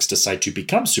those quirks decide to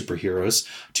become superheroes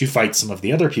to fight some of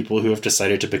the other people who have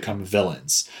decided to become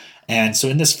villains. And so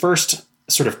in this first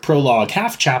sort of prologue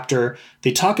half chapter,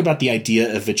 they talk about the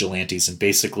idea of vigilantes, and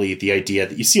basically the idea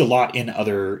that you see a lot in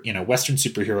other, Western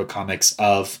superhero comics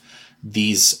of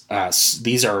these are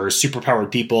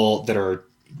superpowered people that are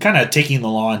kind of taking the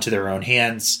law into their own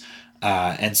hands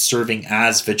and serving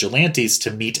as vigilantes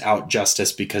to mete out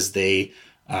justice because they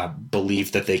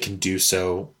believe that they can do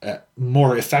so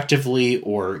more effectively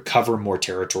or cover more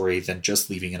territory than just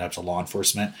leaving it up to law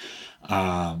enforcement.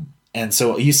 And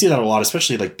so you see that a lot,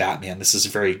 especially like Batman. This is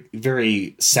very,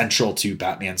 very central to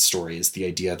Batman's story, is the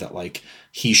idea that like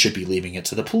he should be leaving it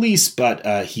to the police,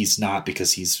 but he's not,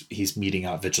 because he's meting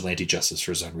out vigilante justice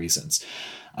for his own reasons.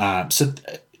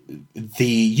 The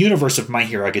universe of My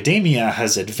Hero Academia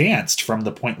has advanced from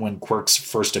the point when quirks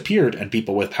first appeared and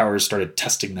people with powers started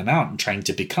testing them out and trying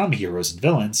to become heroes and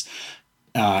villains.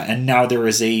 And now there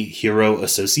is a hero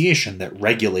association that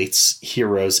regulates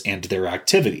heroes and their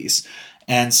activities.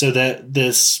 And so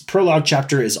this prologue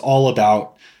chapter is all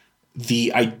about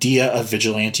the idea of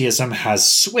vigilantism has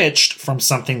switched from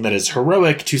something that is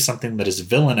heroic to something that is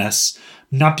villainous,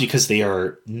 not because they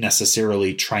are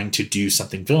necessarily trying to do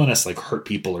something villainous like hurt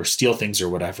people or steal things or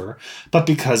whatever, but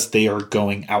because they are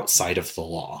going outside of the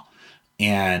law.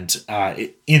 And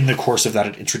in the course of that,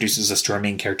 it introduces us to our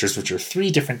main characters, which are 3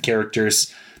 different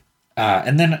characters.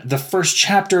 And then the first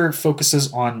chapter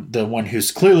focuses on the one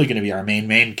who's clearly going to be our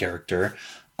main character.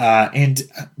 And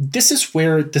this is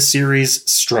where the series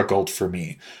struggled for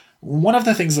me. One of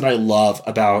the things that I love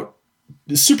about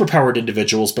superpowered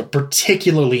individuals, but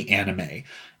particularly anime,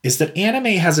 is that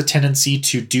anime has a tendency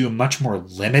to do much more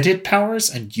limited powers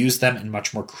and use them in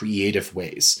much more creative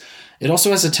ways. It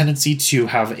also has a tendency to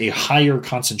have a higher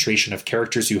concentration of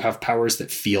characters who have powers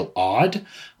that feel odd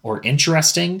or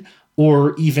interesting,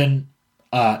 or even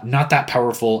not that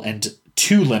powerful and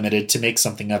too limited to make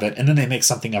something of it, and then they make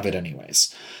something of it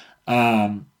anyways.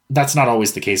 That's not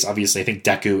always the case. Obviously, I think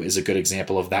Deku is a good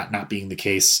example of that not being the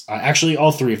case. Actually,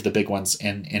 all 3 of the big ones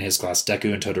in his class,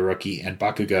 Deku and Todoroki and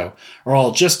Bakugo, are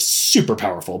all just super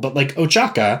powerful. But like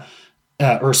Ochako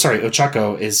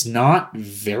is not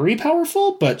very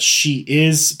powerful, but she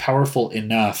is powerful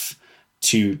enough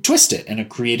to twist it in a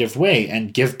creative way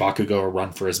and give Bakugo a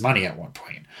run for his money at one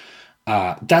point.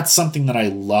 That's something that I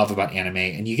love about anime.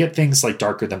 And you get things like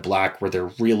Darker Than Black, where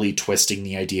they're really twisting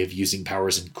the idea of using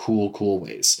powers in cool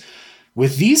ways.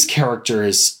 With these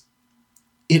characters,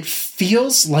 it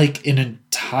feels like an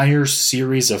entire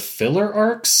series of filler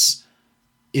arcs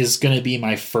is going to be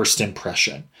my first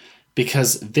impression,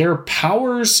 because their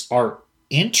powers are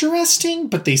interesting,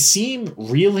 but they seem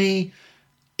really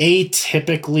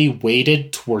atypically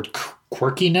weighted toward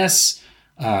quirkiness.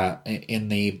 In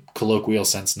the colloquial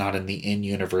sense, not in the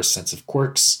in-universe sense of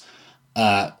quirks.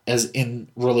 As in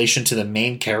relation to the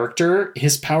main character,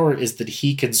 his power is that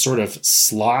he can sort of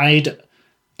slide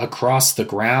across the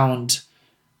ground,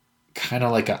 kind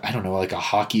of like a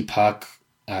hockey puck.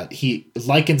 He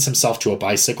likens himself to a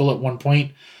bicycle at one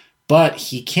point, but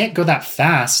he can't go that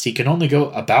fast. He can only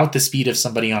go about the speed of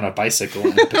somebody on a bicycle,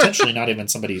 and potentially not even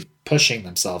somebody pushing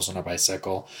themselves on a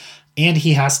bicycle. And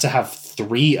he has to have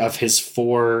 3 of his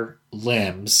 4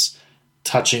 limbs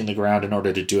touching the ground in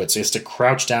order to do it. So he has to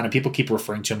crouch down, and people keep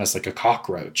referring to him as like a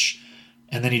cockroach.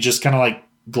 And then he just kind of like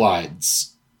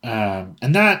glides. And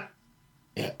that,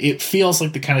 it feels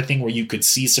like the kind of thing where you could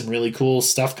see some really cool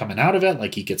stuff coming out of it.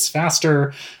 Like he gets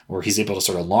faster, or he's able to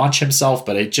sort of launch himself.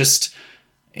 But it just,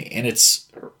 in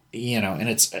its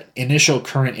initial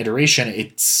current iteration,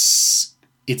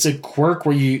 it's a quirk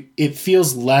where it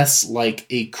feels less like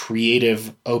a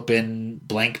creative open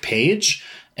blank page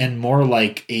and more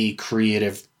like a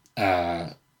creative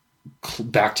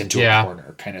backed into a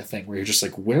corner kind of thing, where you're just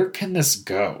like, where can this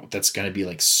go that's going to be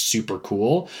like super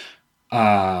cool?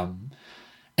 And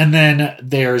then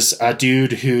there's a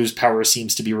dude whose power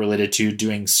seems to be related to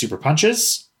doing super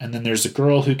punches, and then there's a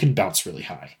girl who can bounce really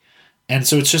high. And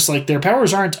so it's just like their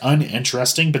powers aren't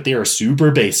uninteresting, but they are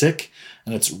super basic.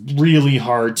 And it's really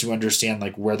hard to understand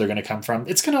like where they're going to come from.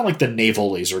 It's kind of like the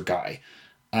naval laser guy.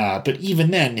 But even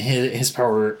then, his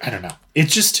power, I don't know. It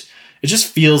just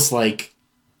feels like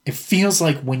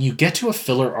when you get to a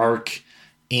filler arc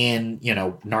in,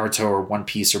 Naruto or One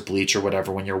Piece or Bleach or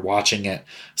whatever, when you're watching it,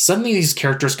 suddenly these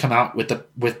characters come out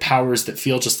with powers that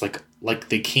feel just like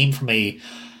they came from a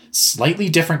slightly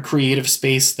different creative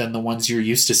space than the ones you're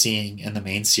used to seeing in the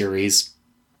main series.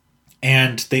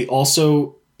 And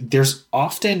there's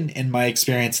often, in my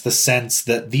experience, the sense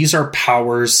that these are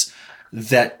powers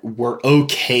that were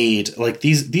okayed. Like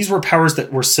these were powers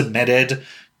that were submitted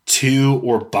to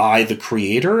or by the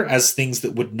creator as things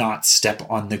that would not step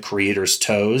on the creator's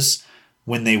toes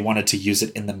when they wanted to use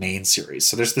it in the main series.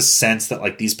 So there's this sense that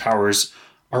like these powers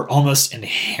are almost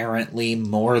inherently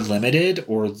more limited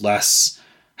or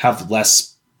have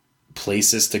less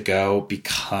places to go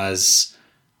because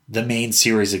the main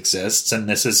series exists, and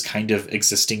this is kind of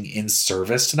existing in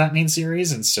service to that main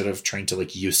series instead of trying to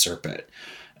like usurp it.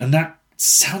 And that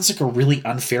sounds like a really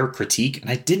unfair critique, and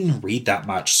I didn't read that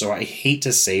much, so I hate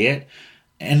to say it.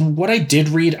 And what I did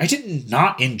read, I did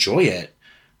not enjoy it,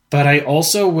 but I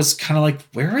also was kind of like,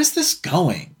 where is this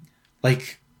going?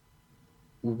 Like,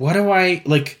 what do I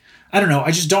like? I don't know.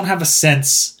 I just don't have a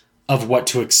sense of what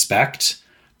to expect.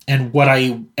 And what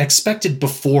I expected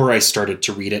before I started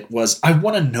to read it was I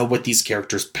want to know what these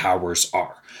characters' powers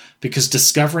are, because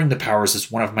discovering the powers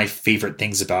is one of my favorite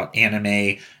things about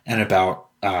anime and about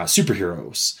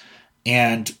superheroes.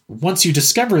 And once you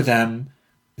discover them,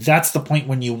 that's the point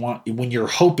when you're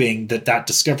hoping that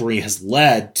discovery has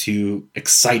led to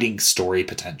exciting story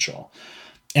potential.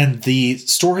 And the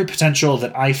story potential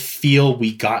that I feel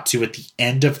we got to at the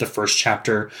end of the first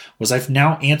chapter was I've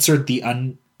now answered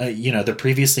the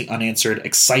previously unanswered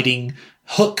exciting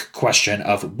hook question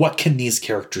of what can these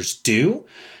characters do?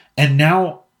 And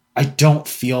now I don't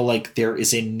feel like there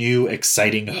is a new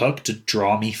exciting hook to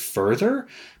draw me further,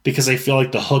 because I feel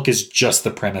like the hook is just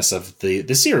the premise of the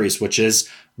series, which is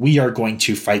we are going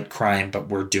to fight crime, but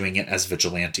we're doing it as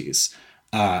vigilantes.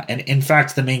 And in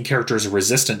fact, the main character is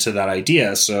resistant to that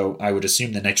idea. So I would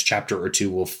assume the next chapter or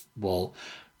two will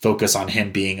focus on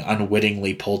him being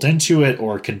unwittingly pulled into it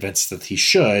or convinced that he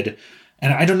should.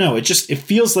 And I don't know, it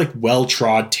feels like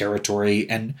well-trod territory.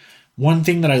 And one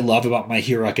thing that I love about My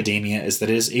Hero Academia is that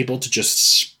it is able to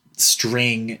just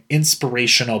string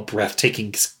inspirational,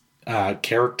 breathtaking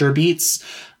character beats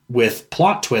with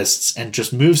plot twists and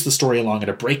just moves the story along at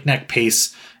a breakneck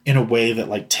pace in a way that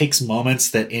like takes moments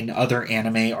that in other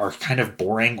anime are kind of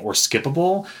boring or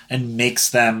skippable and makes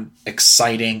them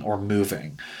exciting or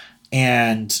moving.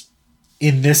 And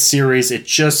in this series, it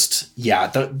just,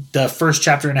 the first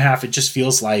chapter and a half, it just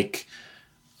feels like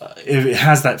it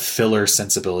has that filler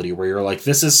sensibility where you're like,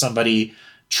 this is somebody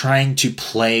trying to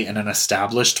play in an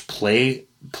established play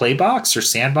box or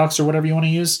sandbox or whatever you want to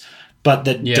use, but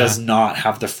that does not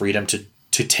have the freedom to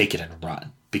take it and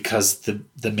run because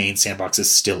the main sandbox is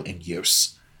still in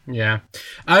use. Yeah.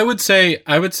 I would say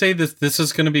that this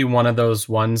is going to be one of those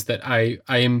ones that I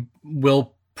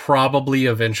will probably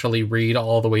eventually read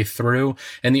all the way through.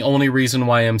 And the only reason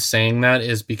why I'm saying that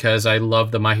is because I love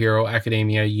the My Hero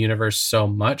Academia universe so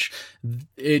much.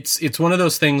 It's one of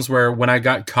those things where when I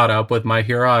got caught up with My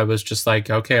Hero, I was just like,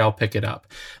 okay, I'll pick it up.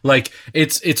 Like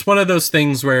it's one of those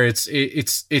things where it's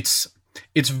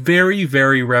very,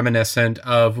 very reminiscent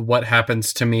of what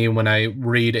happens to me when I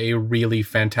read a really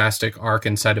fantastic arc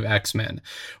inside of X-Men,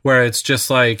 where it's just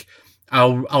like,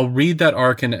 I'll read that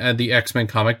arc in the X-Men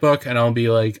comic book and I'll be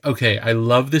like, okay, I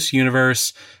love this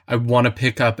universe. I want to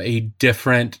pick up a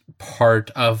different part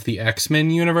of the X-Men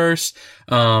universe.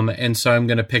 And so I'm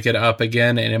going to pick it up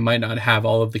again, and it might not have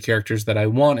all of the characters that I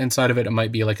want inside of it. It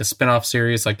might be like a spin-off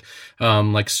series like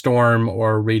Storm,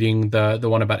 or reading the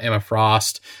one about Emma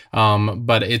Frost.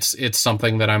 But it's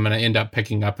something that I'm going to end up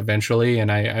picking up eventually. And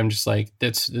I'm just like,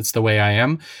 it's the way I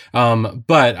am.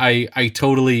 But I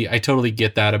totally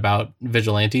get that about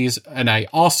vigilantes. And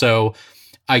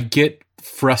I get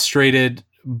frustrated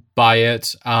by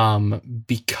it,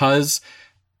 because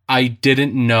I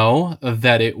didn't know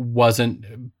that it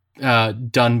wasn't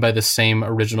done by the same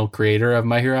original creator of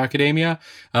My Hero Academia.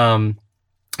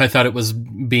 I thought it was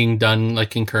being done like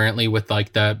concurrently with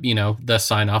like the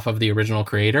sign off of the original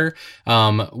creator,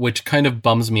 which kind of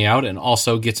bums me out and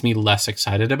also gets me less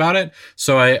excited about it.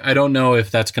 So I don't know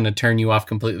if that's going to turn you off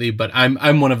completely, but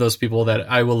I'm one of those people that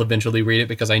I will eventually read it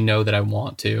because I know that I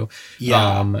want to.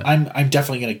 Yeah, I'm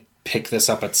definitely going to pick this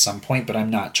up at some point, but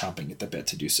I'm not chomping at the bit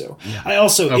to do so. Yeah.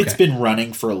 It's been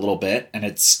running for a little bit and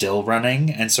it's still running.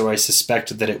 And so I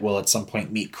suspect that it will at some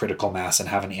point meet critical mass and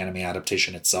have an anime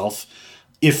adaptation itself.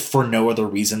 If for no other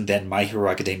reason than My Hero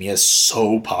Academia is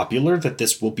so popular that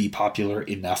this will be popular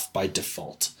enough by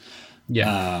default.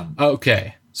 Yeah.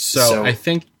 Okay. So I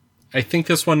think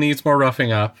this one needs more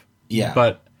roughing up. Yeah.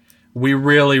 But we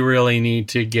really, really need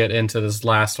to get into this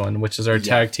last one, which is our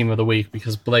tag team of the week,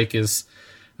 because Blake is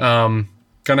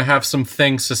gonna have some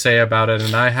things to say about it,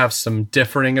 and I have some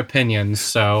differing opinions.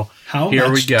 So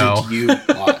here we go. How much did you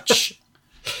watch?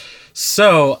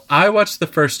 So I watched the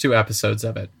first 2 episodes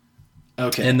of it.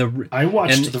 Okay. And I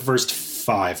watched the first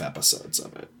 5 episodes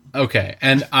of it. Okay,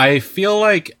 and I feel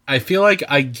like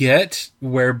I get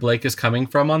where Blake is coming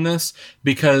from on this,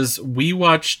 because we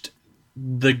watched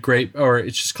The Great, or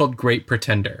it's just called Great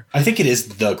Pretender. I think it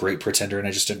is The Great Pretender, and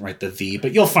I just didn't write the,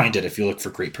 but you'll find it if you look for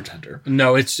Great Pretender.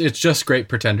 No, it's just Great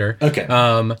Pretender. Okay.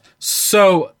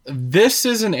 So this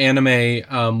is an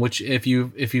anime, which if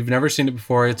you've never seen it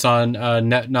before, it's on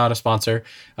Net, not a sponsor.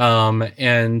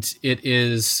 And it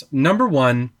is, number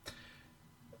one,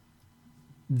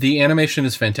 the animation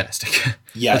is fantastic.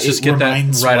 Yeah, let's just get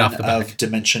that right off the bat. Of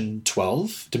Dimension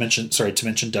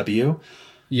W.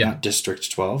 Yeah, not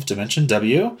District 12, Dimension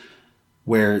W,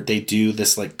 where they do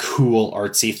this like cool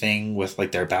artsy thing with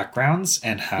like their backgrounds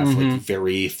and have like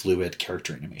very fluid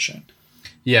character animation.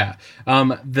 Yeah.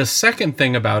 The second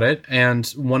thing about it, and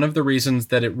one of the reasons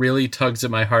that it really tugs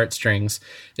at my heartstrings,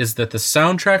 is that the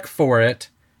soundtrack for it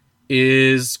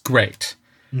is great.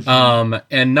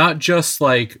 And not just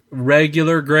like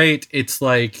regular great, it's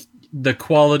like the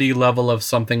quality level of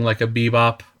something like a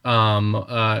Bebop.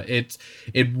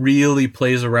 It really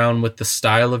plays around with the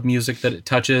style of music that it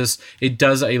touches. It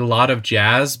does a lot of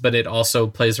jazz, but it also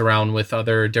plays around with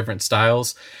other different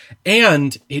styles.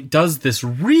 And it does this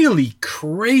really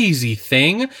crazy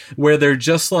thing where they're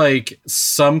just like,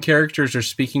 some characters are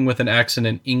speaking with an accent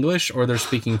in English, or they're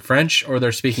speaking French, or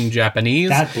they're speaking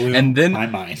Japanese. That blew my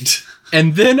mind.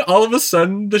 And then all of a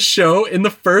sudden, the show in the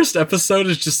first episode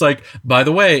is just like, by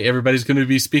the way, everybody's going to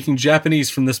be speaking Japanese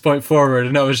from this point forward.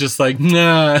 And I was just like,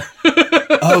 nah.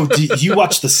 Oh, you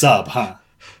watched the sub, huh?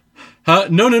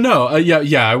 No.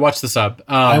 Yeah, I watched the sub.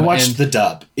 I watched the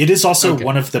dub. It is also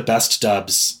one of the best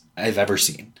dubs I've ever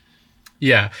seen.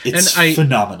 Yeah. It's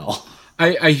phenomenal.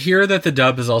 I hear that the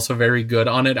dub is also very good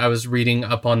on it. I was reading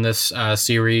up on this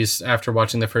series after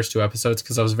watching the first two episodes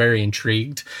because I was very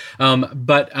intrigued.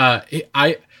 But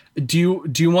do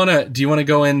you want to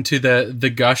go into the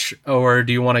gush, or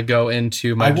do you want to go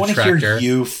into my detractor? I want to hear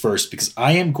you first, because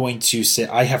I am going to say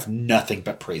I have nothing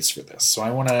but praise for this. So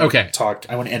I want to talk.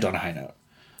 I want to end on a high note.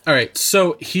 All right.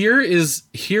 So here is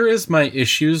my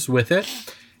issues with it,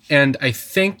 and I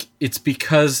think it's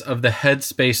because of the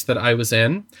headspace that I was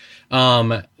in.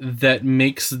 That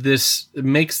makes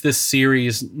this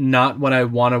series not what I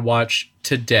want to watch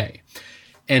today.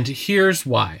 And here's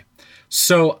why.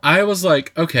 So I was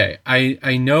like, okay,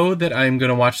 I know that I'm going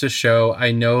to watch this show.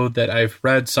 I know that I've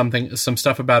read some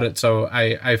stuff about it. So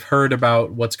I've heard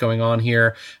about what's going on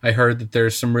here. I heard that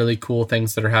there's some really cool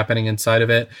things that are happening inside of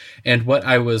it. And what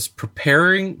I was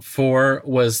preparing for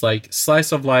was like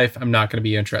slice of life. I'm not going to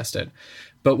be interested.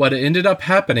 But what ended up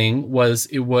happening was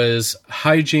it was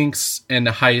hijinks and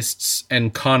heists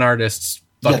and con artists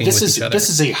fucking with each other. This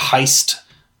is a heist,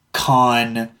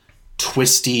 con,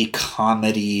 twisty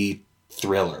comedy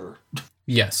thriller.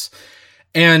 Yes.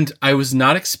 And I was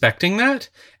not expecting that.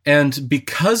 And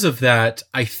because of that,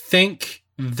 I think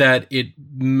that it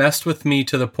messed with me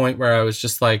to the point where I was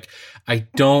just like, I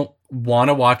don't want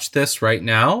to watch this right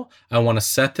now. I want to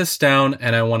set this down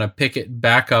and I want to pick it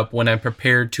back up when I'm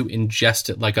prepared to ingest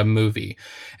it like a movie.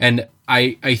 And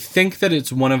I think that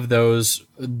it's one of those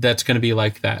that's going to be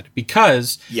like that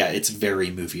because... Yeah, it's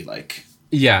very movie-like.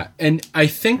 Yeah, and I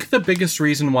think the biggest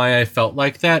reason why I felt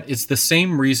like that is the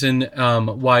same reason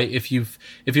why if you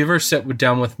ever sit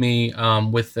down with me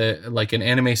with like an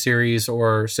anime series,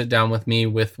 or sit down with me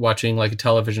with watching like a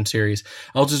television series,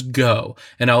 I'll just go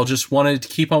and I'll just want to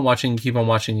keep on watching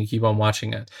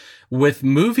it. With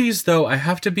movies, though, I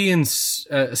have to be in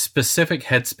a specific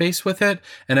headspace with it,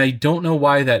 and I don't know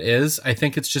why that is. I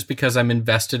think it's just because I'm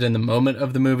invested in the moment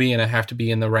of the movie, and I have to be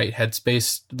in the right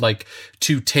headspace, like,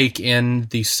 to take in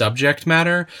the subject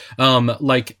matter.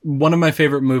 Like, one of my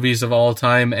favorite movies of all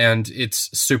time, and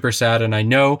it's super sad, and I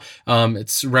know,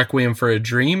 it's Requiem for a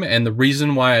Dream, and the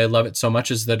reason why I love it so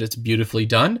much is that it's beautifully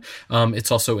done.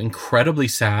 It's also incredibly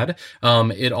sad.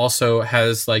 It also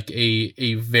has, like,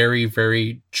 a very,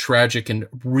 very tragic and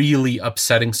really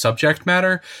upsetting subject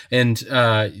matter, and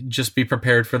just be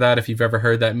prepared for that if you've ever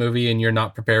heard that movie and you're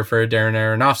not prepared for a Darren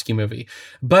Aronofsky movie.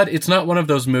 But it's not one of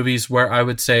those movies where I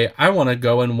would say, I want to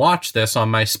go and watch this on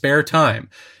my spare time.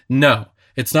 No,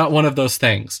 it's not one of those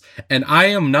things. And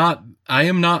I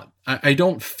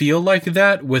don't feel like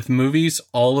that with movies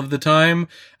all of the time,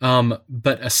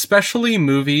 but especially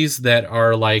movies that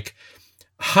are like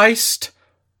heist,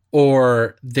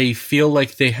 or they feel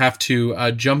like they have to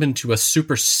jump into a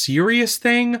super serious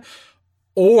thing,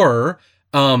 or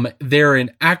they're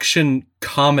an action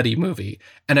comedy movie.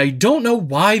 And I don't know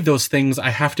why those things I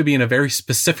have to be in a very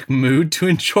specific mood to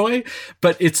enjoy,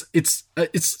 but it's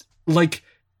like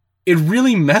it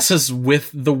really messes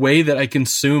with the way that I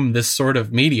consume this sort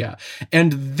of media.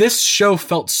 And this show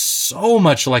felt so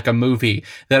much like a movie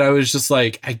that I was just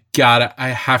like, I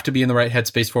have to be in the right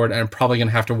headspace for it. And I'm probably going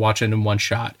to have to watch it in one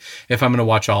shot if I'm going to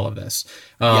watch all of this.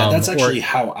 Yeah, that's actually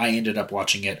how I ended up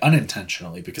watching it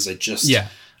unintentionally, because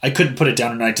I couldn't put it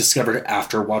down, and I discovered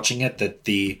after watching it that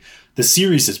the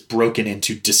series is broken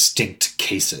into distinct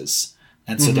cases.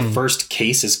 And so the first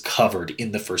case is covered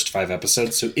in the first 5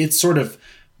 episodes. So it sort of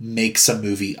makes a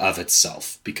movie of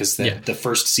itself, because the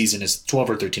first season is 12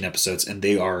 or 13 episodes, and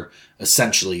they are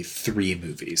essentially 3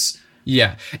 movies.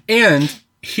 Yeah. And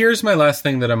here's my last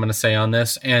thing that I'm going to say on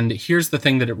this. And here's the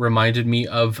thing that it reminded me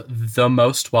of the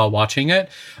most while watching it.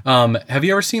 Have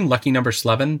you ever seen Lucky Number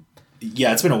 11?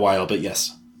 Yeah, it's been a while, but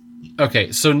yes.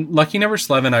 Okay. So Lucky Number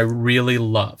 11, I really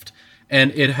loved.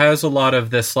 And it has a lot of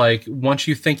this, like, once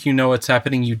you think you know what's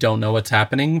happening, you don't know what's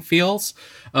happening feels.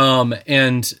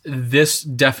 And this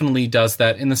definitely does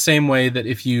that, in the same way that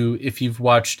if you've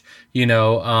watched,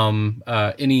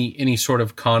 any sort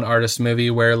of con artist movie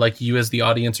where, like, you as the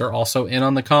audience are also in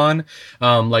on the con.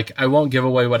 Like, I won't give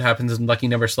away what happens in Lucky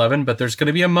Number 11, but there's going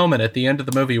to be a moment at the end of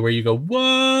the movie where you go,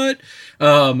 what?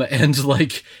 And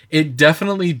like, it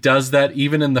definitely does that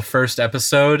even in the first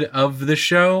episode of the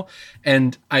show.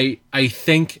 And I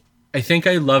think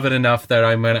I love it enough that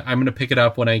I'm gonna pick it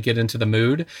up when I get into the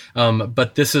mood.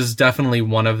 But this is definitely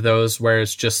one of those where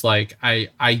it's just like I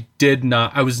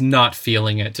was not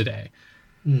feeling it today.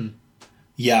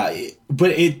 Yeah,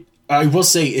 but I will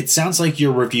say it sounds like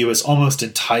your review is almost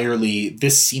entirely,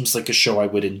 this seems like a show I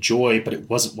would enjoy, but it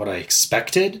wasn't what I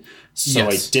expected. So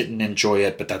yes. I didn't enjoy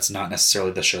it, but that's not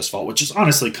necessarily the show's fault, which is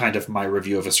honestly kind of my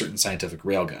review of A Certain Scientific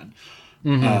Railgun.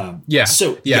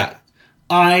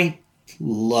 I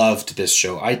loved this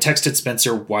show. I texted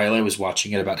Spencer while I was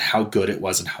watching it about how good it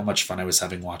was and how much fun I was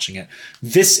having watching it.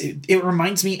 It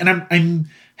reminds me, and I'm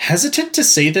hesitant to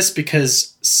say this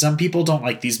because some people don't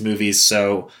like these movies,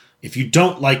 so if you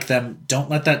don't like them, don't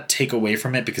let that take away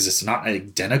from it, because it's not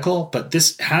identical, but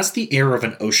this has the air of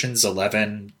an Ocean's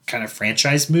 11 kind of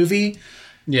franchise movie.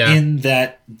 Yeah. In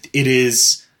that it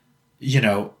is,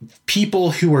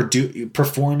 people who are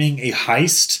performing a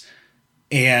heist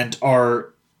and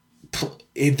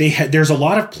there's a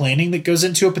lot of planning that goes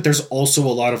into it, but there's also a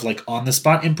lot of like on the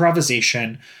spot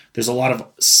improvisation. There's a lot of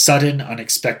sudden,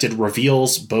 unexpected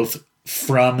reveals, both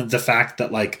from the fact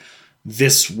that like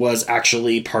this was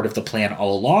actually part of the plan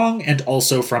all along, and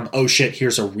also from, oh shit,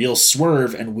 here's a real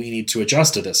swerve and we need to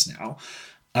adjust to this now.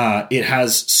 It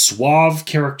has suave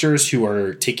characters who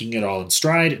are taking it all in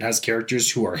stride. It has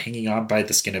characters who are hanging on by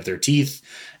the skin of their teeth.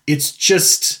 It's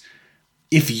just,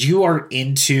 if you are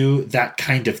into that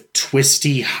kind of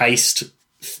twisty heist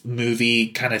movie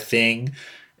kind of thing,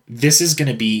 this is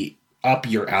going to be up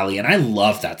your alley. And I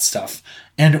love that stuff.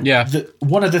 And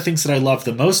one of the things that I love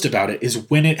the most about it is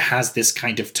when it has this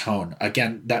kind of tone.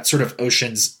 Again, that sort of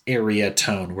Ocean's area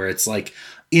tone where it's like,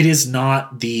 it's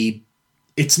not the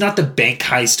bank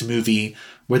heist movie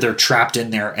where they're trapped in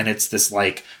there and it's this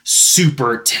like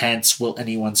super tense, will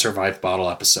anyone survive bottle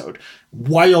episode.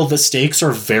 While the stakes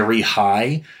are very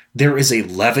high, there is a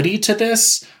levity to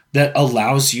this that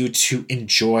allows you to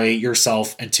enjoy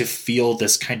yourself and to feel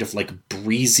this kind of like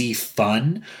breezy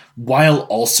fun while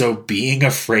also being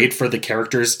afraid for the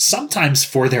characters, sometimes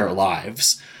for their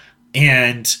lives.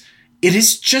 And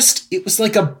it was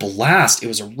like a blast. It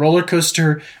was a roller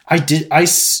coaster. I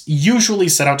usually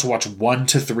set out to watch 1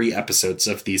 to 3 episodes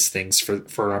of these things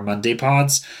for our Monday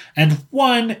pods. And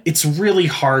it's really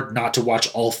hard not to watch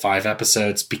all 5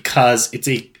 episodes because it's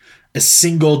a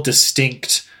single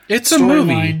distinct It's a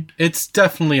movie. Line. It's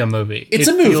definitely a movie. It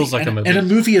feels like a movie. And a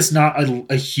movie is not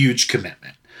a huge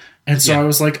commitment. And so I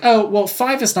was like, oh, well,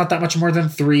 5 is not that much more than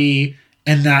 3.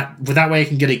 And that way I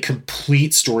can get a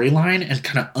complete storyline and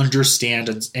kind of understand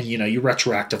and you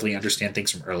retroactively understand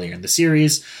things from earlier in the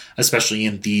series, especially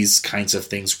in these kinds of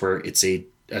things where it's a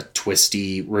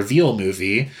twisty reveal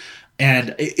movie.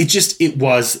 And it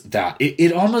was that.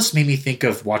 It almost made me think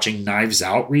of watching Knives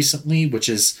Out recently, which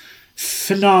is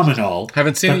phenomenal.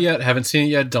 Haven't seen it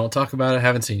yet. Don't talk about it.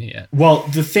 Haven't seen it yet. Well,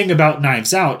 the thing about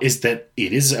Knives Out is that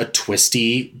it is a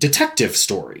twisty detective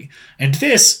story. And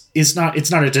this is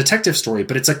it's not a detective story,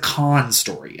 but it's a con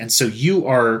story. And so you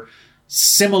are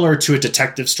similar to a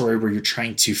detective story where you're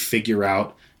trying to figure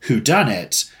out who done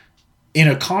it. In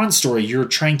a con story, you're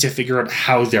trying to figure out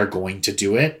how they're going to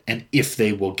do it and if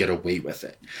they will get away with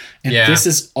it. And this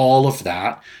is all of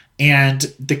that.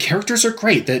 And the characters are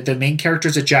great. The main character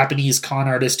is a Japanese con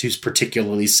artist who's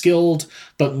particularly skilled,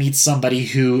 but meets somebody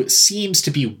who seems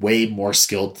to be way more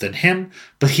skilled than him,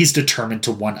 but he's determined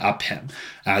to one-up him.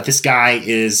 This guy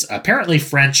is apparently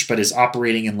French, but is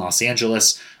operating in Los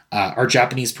Angeles. Our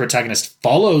Japanese protagonist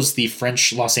follows the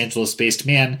French Los Angeles-based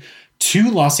man to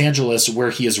Los Angeles,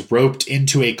 where he is roped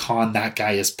into a con that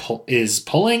guy is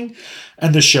pulling,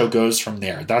 and the show goes from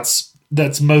there. That's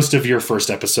most of your first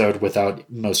episode without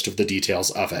most of the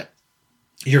details of it.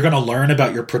 You're going to learn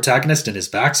about your protagonist and his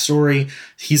backstory.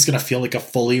 He's going to feel like a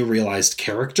fully realized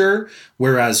character,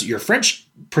 whereas your French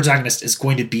protagonist is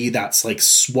going to be that like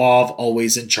suave,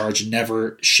 always in charge,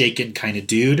 never shaken kind of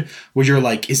dude, where you're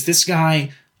like, is this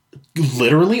guy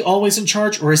literally always in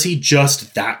charge, or is he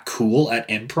just that cool at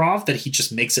improv that he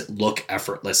just makes it look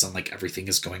effortless and like everything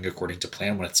is going according to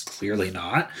plan when it's clearly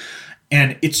not?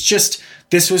 And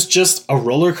this was just a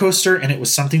roller coaster, and it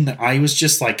was something that I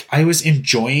was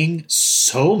enjoying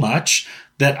so much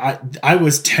that I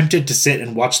was tempted to sit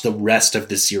and watch the rest of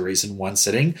the series in one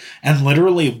sitting. And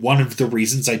literally one of the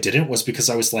reasons I didn't was because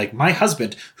I was like, my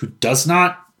husband, who doesn't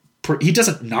not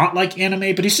like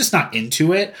anime, but he's just not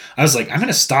into it. I was like, I'm going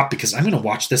to stop because I'm going to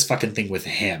watch this fucking thing with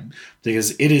him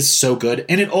because it is so good.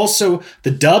 And it also,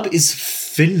 the dub is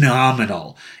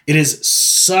phenomenal. It is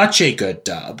such a good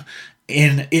dub.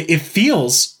 And it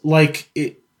feels like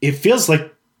it feels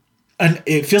like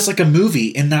a movie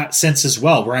in that sense as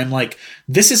well, where I'm like,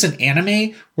 this is an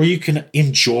anime where you can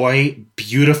enjoy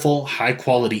beautiful, high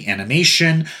quality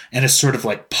animation and a sort of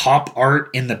like pop art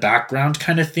in the background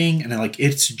kind of thing. And like,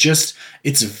 it's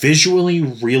visually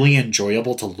really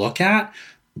enjoyable to look at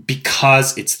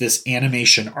because it's this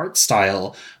animation art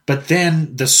style. But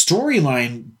then the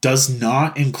storyline does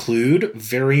not include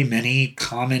very many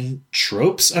common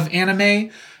tropes of anime.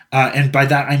 And by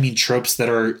that, I mean tropes that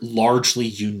are largely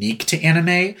unique to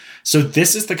anime. So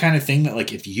this is the kind of thing that,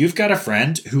 like, if you've got a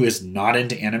friend who is not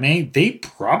into anime, they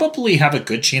probably have a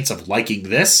good chance of liking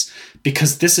this,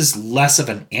 because this is less of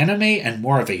an anime and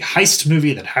more of a heist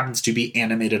movie that happens to be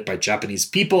animated by Japanese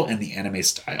people in the anime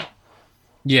style.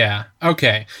 Yeah,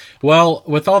 okay. Well,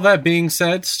 with all that being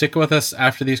said, stick with us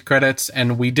after these credits,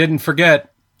 and we didn't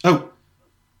forget... Oh,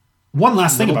 one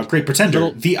last thing about Great Pretender.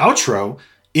 The outro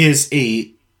is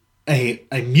a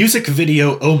music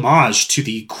video homage to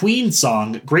the Queen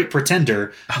song Great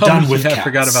Pretender done with cats. I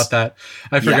forgot about that.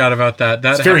 I forgot about that.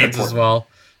 That happens as well.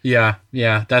 Yeah,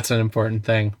 that's an important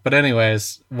thing. But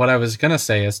anyways, what I was going to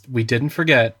say is we didn't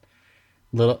forget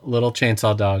Little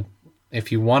Chainsaw Dog.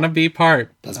 If you want to be part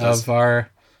of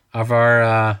our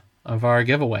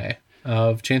giveaway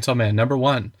of Chainsaw Man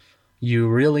 #1, you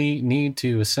really need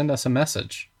to send us a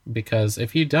message, because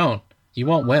if you don't, you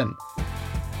won't win.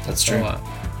 That's true. You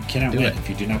cannot win if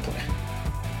you do not play.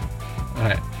 All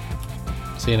right.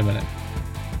 See you in a minute.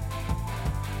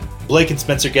 Blake and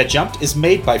Spencer Get Jumped is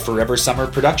made by Forever Summer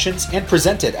Productions and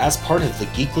presented as part of the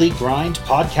Geekly Grind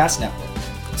podcast network.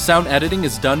 Sound editing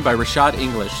is done by Rashad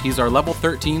English. He's our level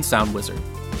 13 sound wizard.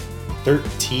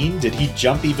 13? Did he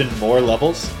jump even more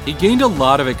levels? He gained a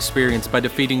lot of experience by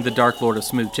defeating the Dark Lord of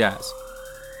Smooth Jazz.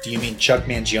 Do you mean Chuck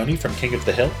Mangione from King of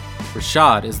the Hill?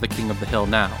 Rashad is the King of the Hill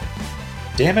now.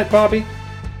 Damn it, Bobby.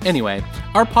 Anyway,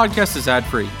 our podcast is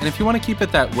ad-free, and if you want to keep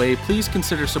it that way, please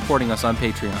consider supporting us on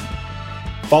Patreon.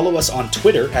 Follow us on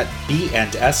Twitter at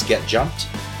B&S Get Jumped.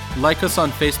 Like us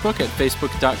on Facebook at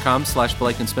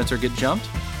facebook.com/Blake and Spencer Get Jumped.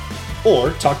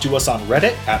 Or talk to us on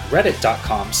Reddit at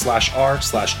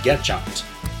reddit.com/r/getjumped.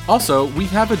 Also, we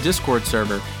have a Discord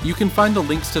server. You can find the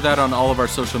links to that on all of our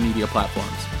social media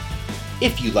platforms.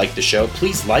 If you like the show,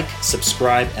 please like,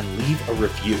 subscribe, and leave a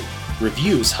review.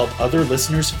 Reviews help other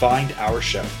listeners find our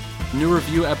show. New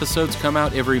review episodes come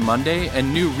out every Monday,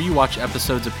 and new rewatch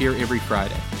episodes appear every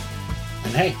Friday.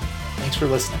 And hey, thanks for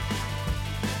listening.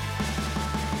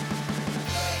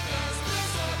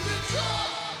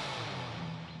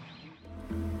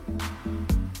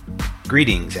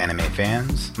 Greetings, anime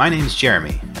fans. My name is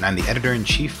Jeremy, and I'm the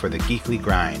editor-in-chief for the Geekly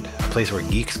Grind, a place where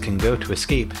geeks can go to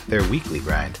escape their weekly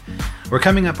grind. We're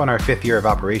coming up on our 5th year of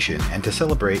operation, and to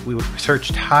celebrate, we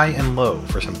searched high and low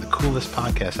for some of the coolest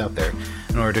podcasts out there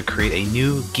in order to create a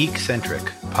new geek-centric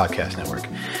podcast network.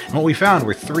 And what we found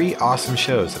were 3 awesome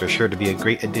shows that are sure to be a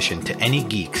great addition to any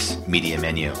geek's media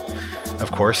menu.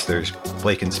 Of course, there's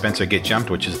Blake and Spencer Get Jumped,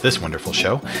 which is this wonderful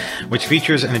show, which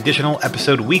features an additional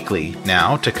episode weekly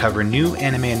now to cover new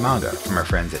anime and manga from our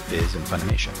friends at Viz and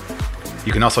Funimation.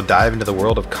 You can also dive into the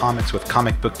world of comics with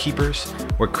Comic Book Keepers,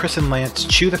 where Chris and Lance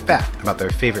chew the fat about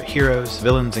their favorite heroes,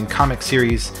 villains, and comic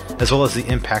series, as well as the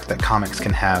impact that comics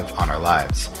can have on our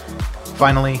lives.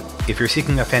 Finally, if you're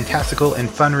seeking a fantastical and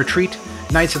fun retreat,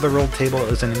 Knights of the Roll Table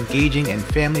is an engaging and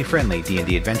family-friendly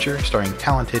D&D adventure starring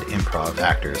talented improv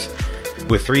actors.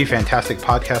 With 3 fantastic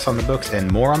podcasts on the books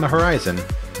and more on the horizon,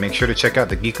 make sure to check out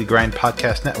the Geekly Grind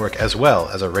Podcast Network as well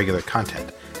as our regular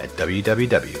content at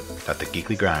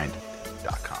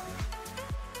www.thegeeklygrind.com.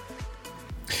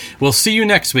 We'll see you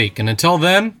next week, and until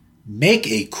then, make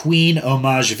a Queen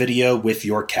homage video with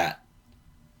your cat.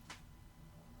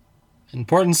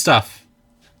 Important stuff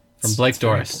from Blake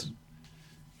Doris.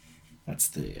 That's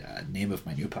the name of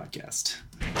my new podcast.